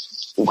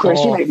 of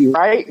course, you may be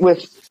right.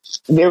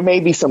 There may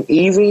be some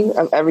easing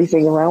of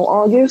everything around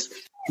August,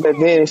 but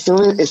then as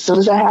soon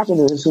as that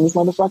happens, as soon as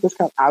motherfuckers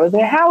come out of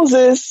their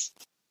houses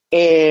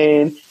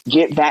and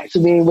get back to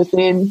being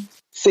within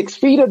 6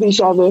 feet of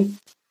each other,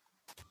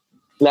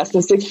 less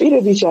than 6 feet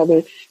of each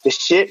other, the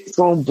shit's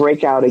gonna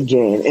break out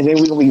again, and then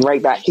we're gonna be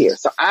right back here.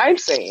 So I'm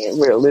saying,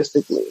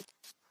 realistically,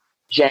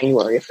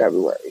 January or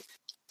February.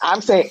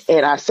 I'm saying,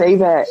 and I say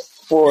that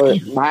for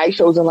my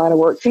chosen line of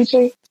work,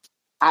 teaching.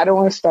 I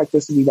don't expect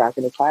us to be back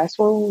in the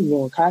classroom,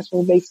 doing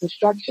classroom-based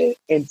instruction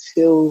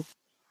until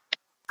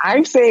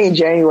I'm saying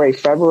January,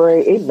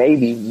 February. It may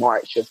be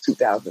March of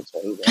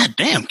 2021. God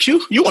damn,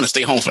 Q, you want to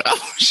stay home for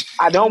hours?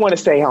 I don't want to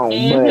stay home,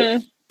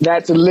 but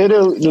that's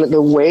literally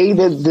the way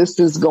that this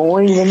is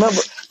going.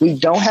 Remember, we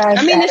don't have.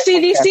 I mean, the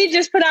CDC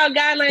just put out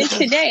guidelines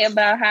today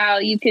about how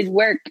you could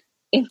work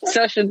in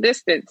social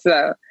distance.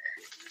 So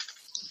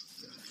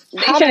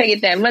they trying to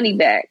get that money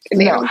back.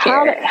 They don't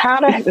care.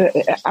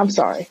 I'm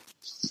sorry.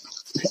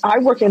 I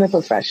work in a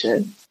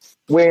profession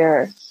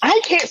where I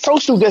can't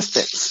social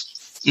distance.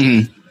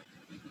 Mm-hmm.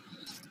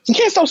 You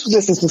can't social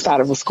distance inside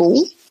of a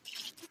school.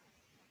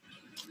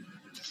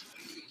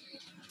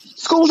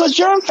 Schools are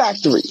germ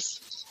factories.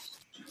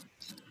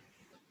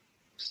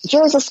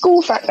 Schools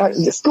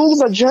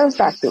are germ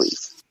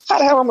factories. How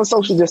the hell am I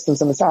social distance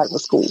inside of a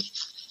school?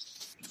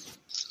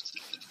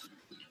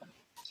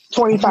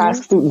 25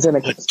 students in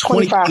a class.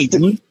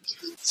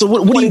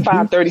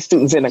 30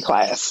 students in a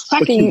class.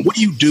 What do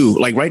you do?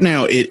 Like right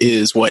now, it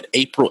is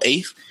April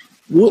 8th.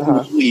 What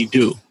will we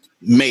do?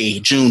 May,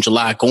 June,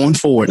 July, going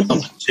forward up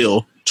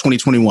until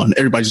 2021.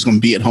 Everybody's just going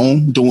to be at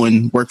home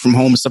doing work from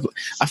home and stuff.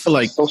 I feel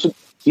like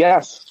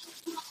yes.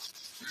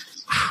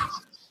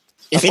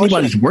 If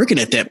anybody's working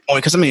at that point,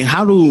 because I mean,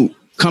 how do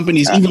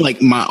companies, even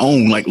like my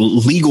own, like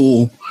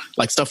legal,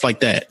 like stuff like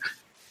that,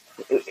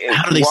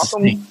 how do they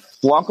sustain?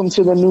 Welcome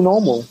to the new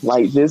normal.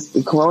 Like this, the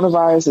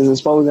coronavirus is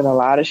exposing a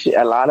lot of shit.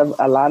 A lot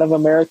of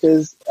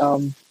America's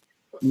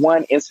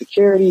one,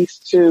 insecurities,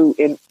 two,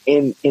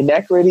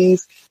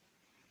 inequities.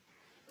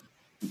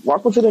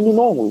 Welcome to the new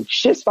normal.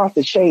 Shit's about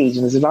to change,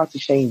 and it's about to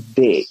change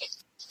big.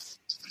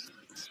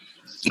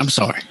 I'm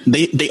sorry.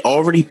 They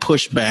already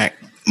pushed back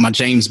my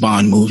James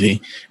Bond movie,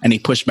 and they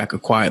pushed back A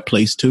Quiet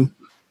Place too.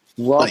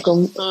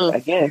 Welcome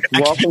again.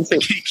 Welcome to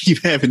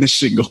keep having this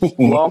shit go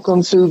on.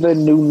 Welcome to the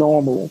new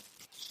normal.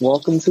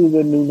 Welcome to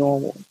the new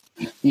normal.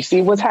 You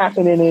see what's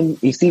happening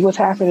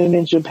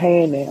in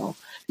Japan now.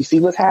 You see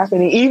what's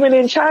happening even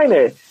in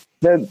China.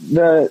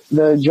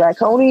 The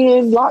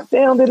draconian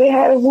lockdown that they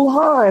had in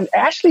Wuhan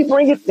actually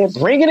they're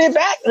bringing it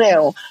back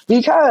now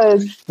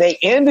because they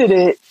ended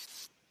it.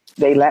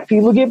 They let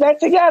people get back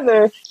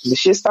together. The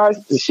shit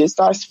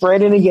starts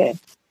spreading again.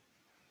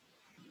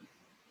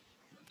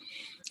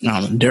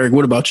 Derek,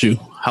 what about you?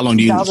 How long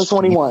do you?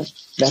 2021.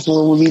 That's when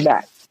we'll be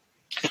back.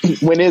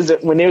 When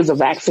there's a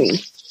vaccine.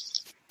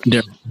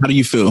 Derek, how do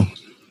you feel?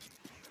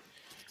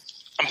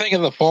 I'm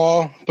thinking the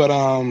fall, but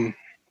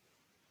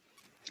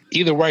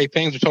either way,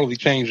 things are totally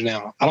changed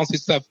now. I don't see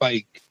stuff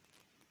like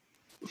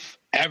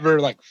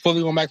ever like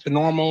fully going back to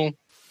normal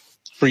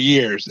for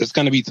years. It's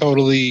going to be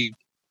totally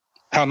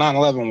how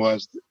 9/11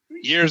 was.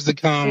 Years to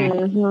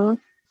come,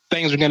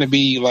 things are going to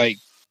be like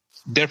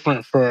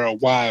different for a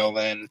while,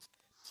 and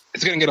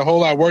it's going to get a whole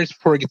lot worse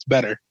before it gets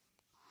better.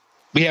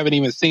 We haven't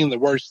even seen the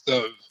worst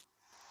of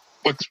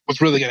what's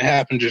really going to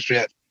happen just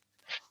yet.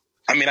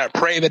 I mean, I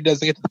pray that it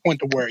doesn't get to the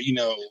point to where,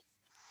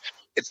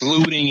 it's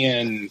looting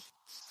and...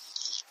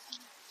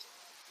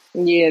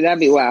 Yeah, that'd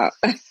be wild.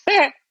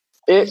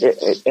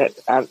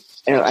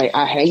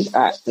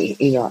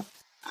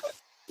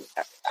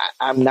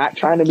 I'm not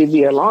trying to be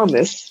the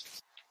alarmist.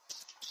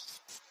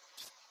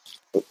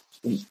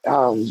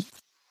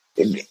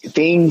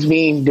 Things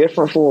being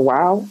different for a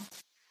while,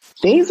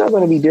 things are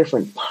going to be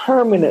different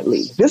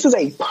permanently. This is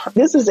a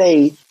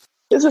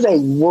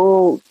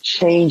world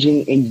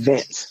changing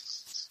event.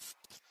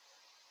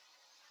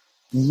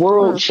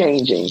 World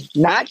changing,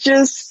 not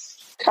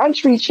just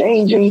country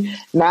changing,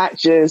 not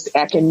just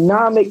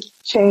economic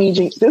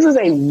changing. This is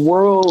a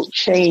world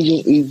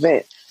changing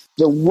event.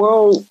 The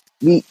world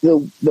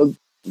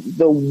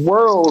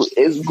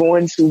is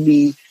going to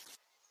be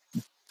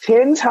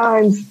 10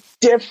 times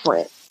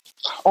different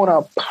on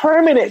a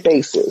permanent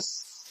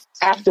basis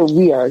after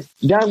we are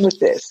done with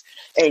this.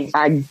 And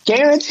I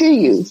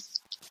guarantee you,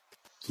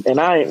 and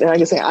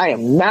like I say, I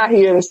am not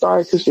here to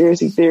start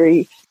conspiracy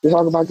theory, to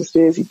talk about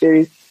conspiracy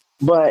theories,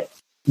 but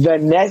the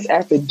next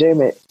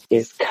epidemic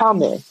is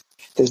coming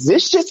because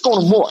this shit's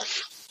going to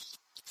morph.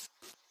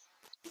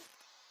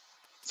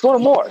 It's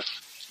going to morph.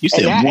 You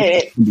said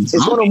it's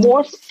going to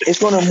morph. It's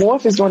going to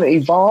morph. It's going to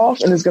evolve,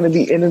 and it's going to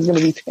be.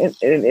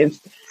 And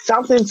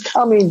something's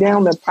coming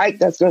down the pike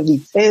that's going to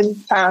be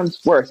 10 times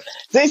worse.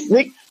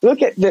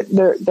 Look at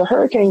the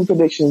hurricane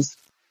predictions.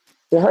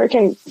 The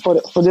hurricane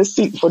for this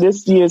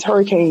year's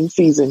hurricane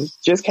season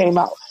just came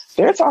out.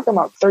 They're talking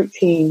about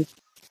 13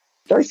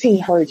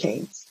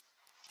 hurricanes.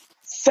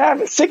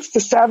 6 to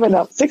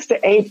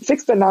 8,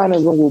 6 to 9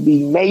 of them will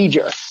be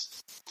major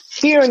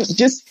here in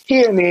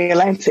the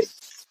Atlantic.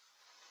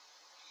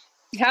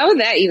 How would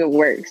that even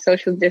work?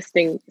 Social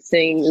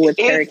distancing with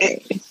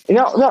hurricanes? I'm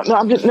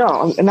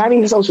not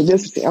even social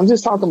distancing. I'm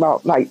just talking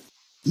about like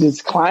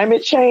this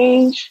climate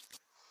change.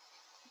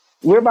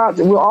 We're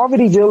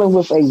already dealing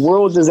with a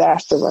world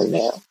disaster right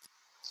now.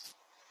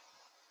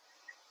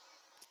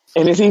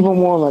 And it's even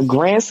more on a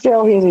grand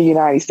scale here in the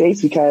United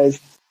States because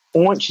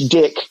Orange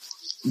Dick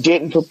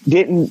didn't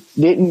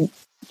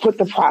put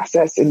the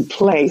process in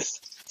place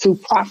to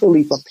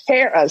properly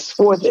prepare us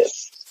for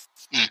this.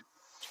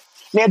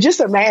 Now,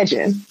 just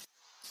imagine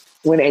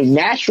when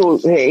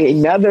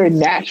another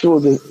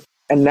natural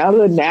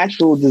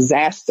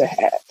disaster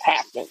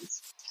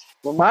happens.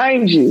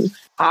 Remind you,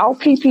 our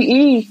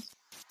PPE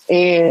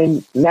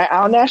and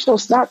our national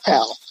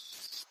stockpile,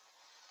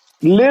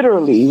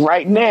 literally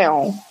right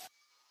now,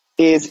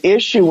 is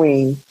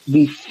issuing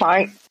the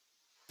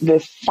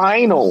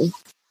final.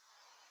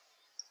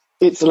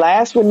 Its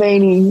last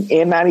remaining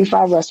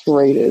N95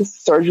 respirators,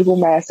 surgical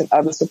masks, and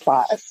other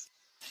supplies.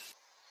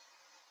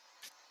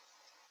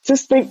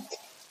 Just think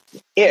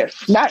when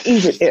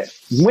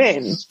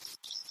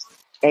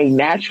a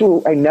natural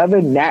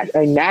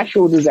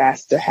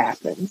disaster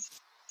happens,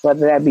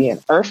 whether that be an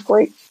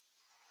earthquake,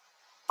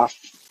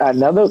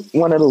 another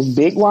one of those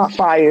big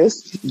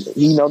wildfires,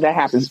 that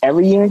happens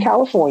every year in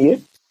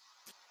California,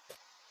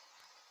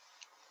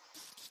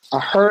 a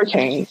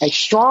hurricane, a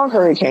strong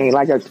hurricane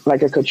like a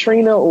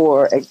Katrina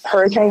or a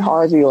Hurricane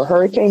Harvey or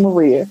Hurricane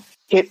Maria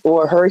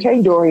or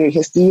Hurricane Dorian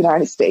hits the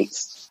United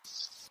States,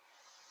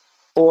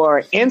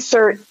 or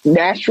insert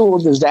natural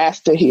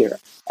disaster here,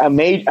 a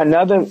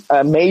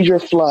major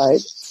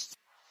flood.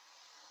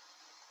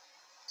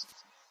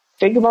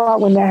 Think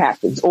about when that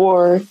happens,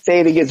 or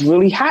say it gets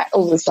really hot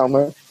over the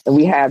summer and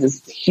we have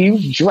this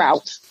huge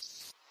drought.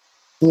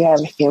 We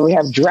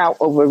have drought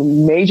over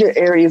major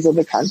areas of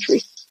the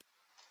country.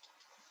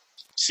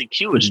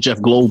 CQ is Jeff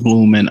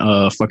Goldblum and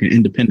fucking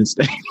Independence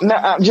Day. No,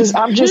 I'm just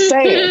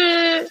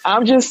saying.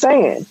 I'm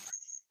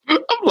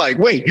like,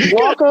 wait.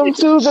 Welcome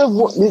to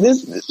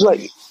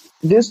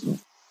this.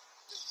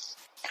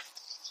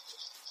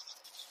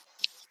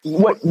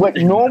 What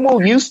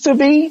normal used to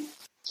be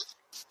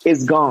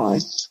is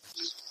gone.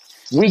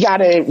 We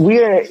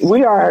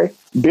are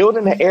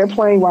building an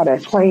airplane while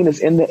that plane is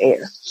in the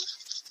air.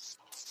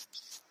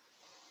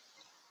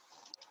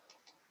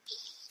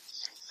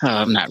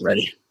 I'm not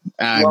ready.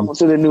 Welcome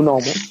to the new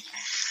normal.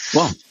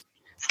 Well,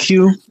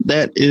 Q,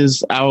 that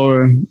is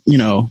our,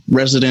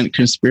 resident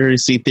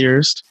conspiracy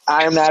theorist.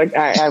 I am not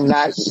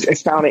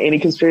expounding any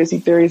conspiracy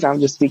theories. I'm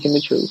just speaking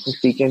the truth. I'm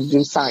speaking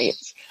through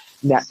science.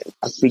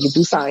 I'm speaking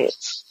through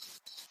science.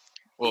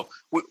 Well,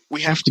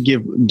 we have to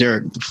give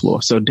Derek the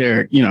floor. So,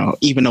 Derek,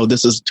 even though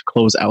this is to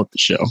close out the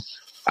show,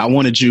 I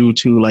wanted you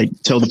to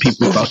tell the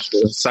people about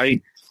your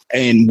site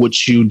and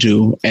what you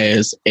do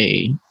as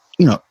a,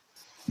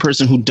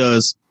 person who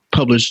does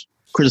publish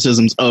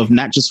criticisms of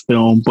not just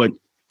film, but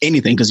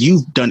anything, because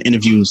you've done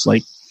interviews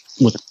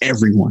with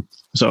everyone.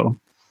 So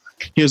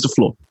here's the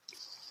floor.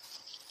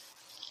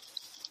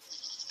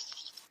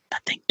 I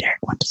think Derek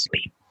went to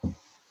sleep.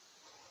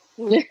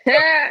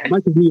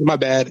 My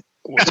bad.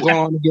 What's going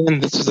on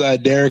again? This is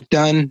Derek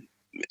Dunn,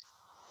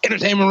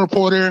 entertainment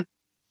reporter.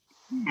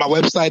 My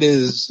website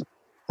is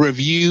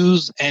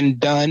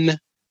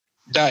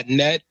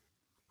reviewsanddone.net.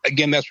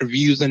 Again, that's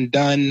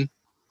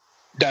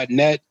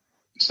reviewsanddone.net.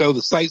 So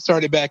the site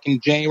started back in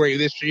January of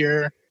this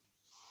year.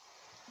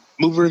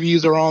 Movie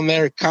reviews are on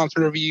there,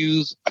 concert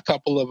reviews, a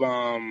couple of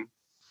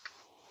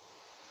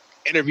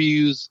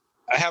interviews.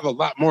 I have a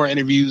lot more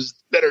interviews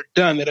that are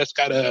done that I just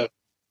gotta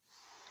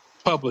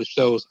publish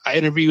those. I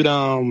interviewed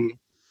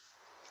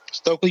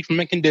Stokely from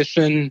In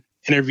Condition,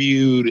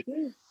 interviewed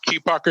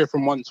Q Parker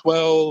from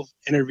 112,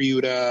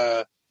 interviewed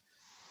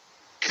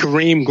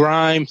Kareem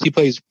Grimes. He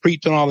plays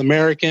Preach on All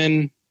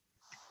American.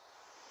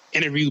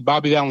 interviewed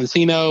Bobby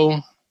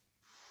Valentino,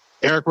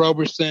 Eric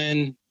Roberson,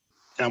 and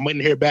I'm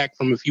waiting to hear back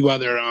from a few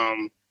other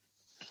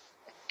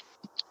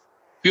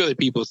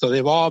people. So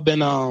they've all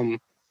been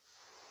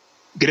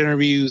good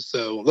interviews.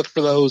 So look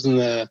for those in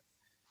the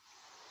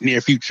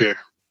near future.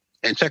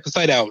 And check the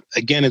site out.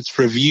 Again, it's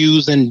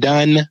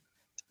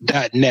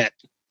reviewsanddone.net.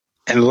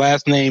 And the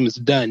last name is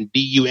Dunn,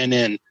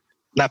 D-U-N-N,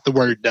 not the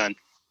word done.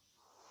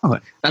 All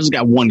right. I just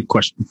got one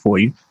question for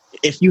you.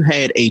 If you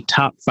had a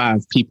top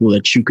 5 people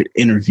that you could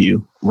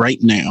interview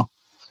right now,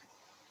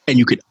 and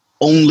you could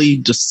only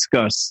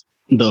discuss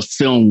the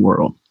film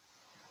world,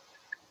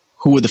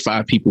 who would the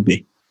 5 people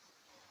be?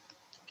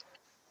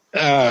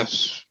 Dead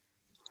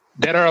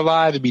or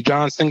alive, it'd be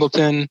John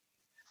Singleton,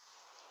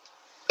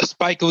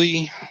 Spike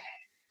Lee,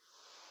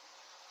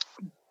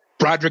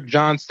 Broderick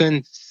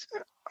Johnson,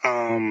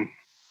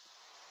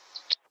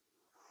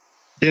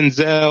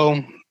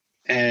 Denzel,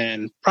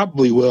 and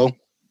probably Will.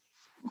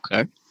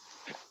 Okay.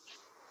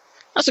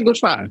 That's a good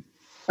 5.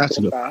 That's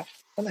a good 5.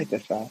 I like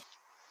that 5.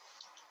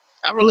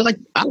 I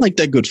like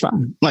that good 5.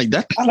 Like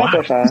that. I like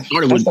that 5.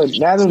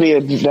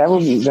 That would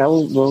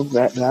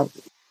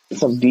be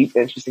some deep,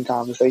 interesting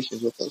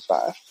conversations with those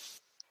 5.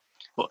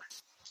 Well,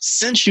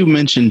 since you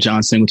mentioned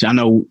John Singleton, I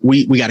know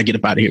we got to get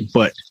up out of here,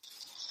 but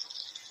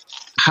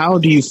how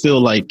do you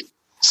feel like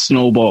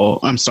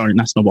Snowfall, how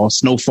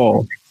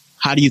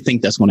do you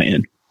think that's going to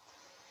end?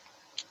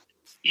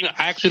 You know,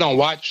 I actually don't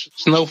watch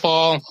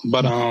Snowfall,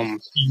 but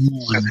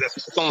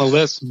it's on the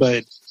list.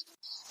 But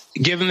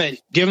given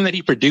that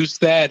he produced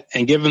that,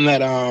 and given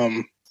that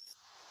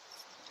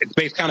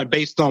it's kind of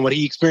based on what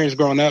he experienced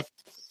growing up,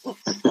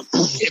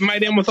 it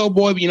might end with old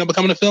boy,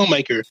 becoming a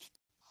filmmaker,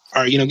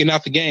 or getting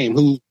out the game.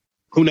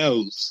 Who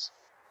knows?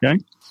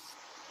 Okay.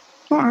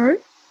 All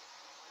right.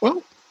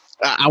 Well,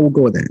 I will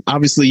go with that.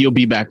 Obviously, you'll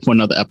be back for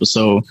another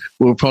episode.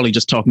 We'll probably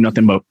just talk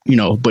nothing but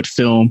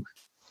film.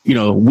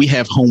 We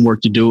have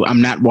homework to do.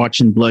 I'm not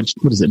watching Blood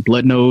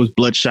Nose,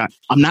 Bloodshot.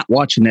 I'm not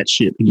watching that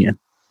shit again.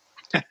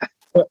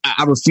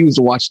 I refuse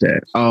to watch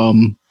that.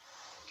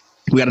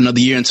 We got another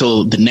year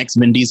until the next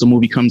Vin Diesel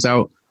movie comes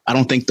out. I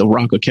don't think The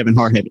Rock or Kevin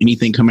Hart have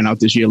anything coming out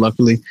this year,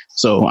 luckily.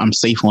 So I'm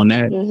safe on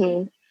that.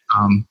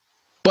 Mm-hmm.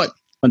 But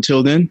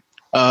until then,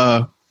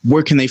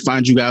 where can they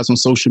find you guys on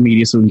social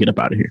media so we can get up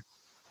out of here?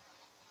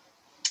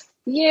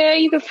 Yeah,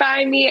 you can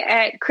find me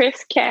at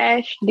Chris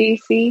Cash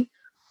DC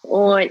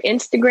on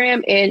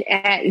Instagram and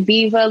at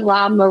Viva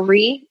La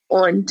Marie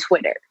on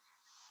Twitter.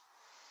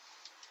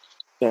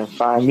 You can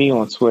find me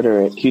on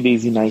Twitter at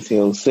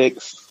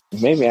QDZ1906.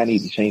 Maybe I need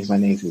to change my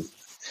name to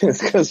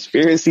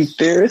Conspiracy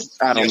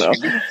Theorist. I don't know.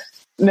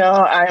 No,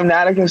 I am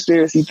not a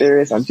conspiracy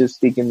theorist. I'm just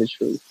speaking the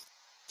truth.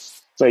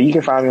 So you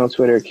can find me on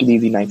Twitter at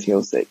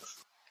QDZ1906.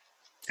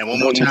 And one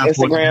more time,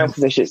 Instagram,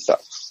 because that shit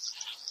sucks.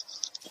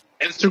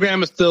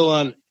 Instagram is still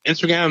on.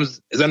 Instagram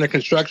is under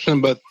construction,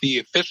 but the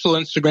official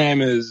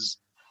Instagram is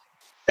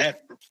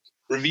at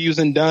Reviews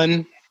and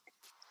Done,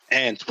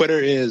 and Twitter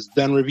is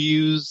Done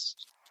Reviews,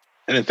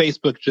 and then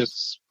Facebook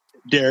just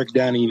Derek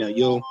Dunn.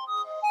 You'll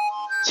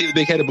see the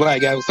big-headed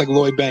black guy looks like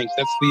Lloyd Banks.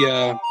 That's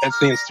the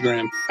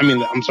Instagram.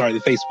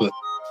 The Facebook.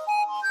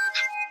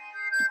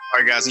 All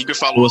right, guys, you can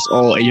follow us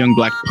all at Young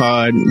Black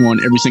Pod on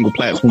every single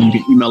platform. You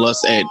can email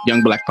us at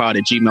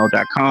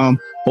youngblackpod@gmail.com.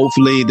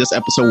 Hopefully, this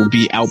episode will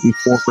be out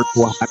before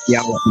Happy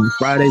Hour on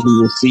Friday. We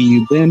will see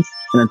you then.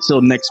 And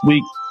until next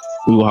week,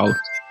 we will holler.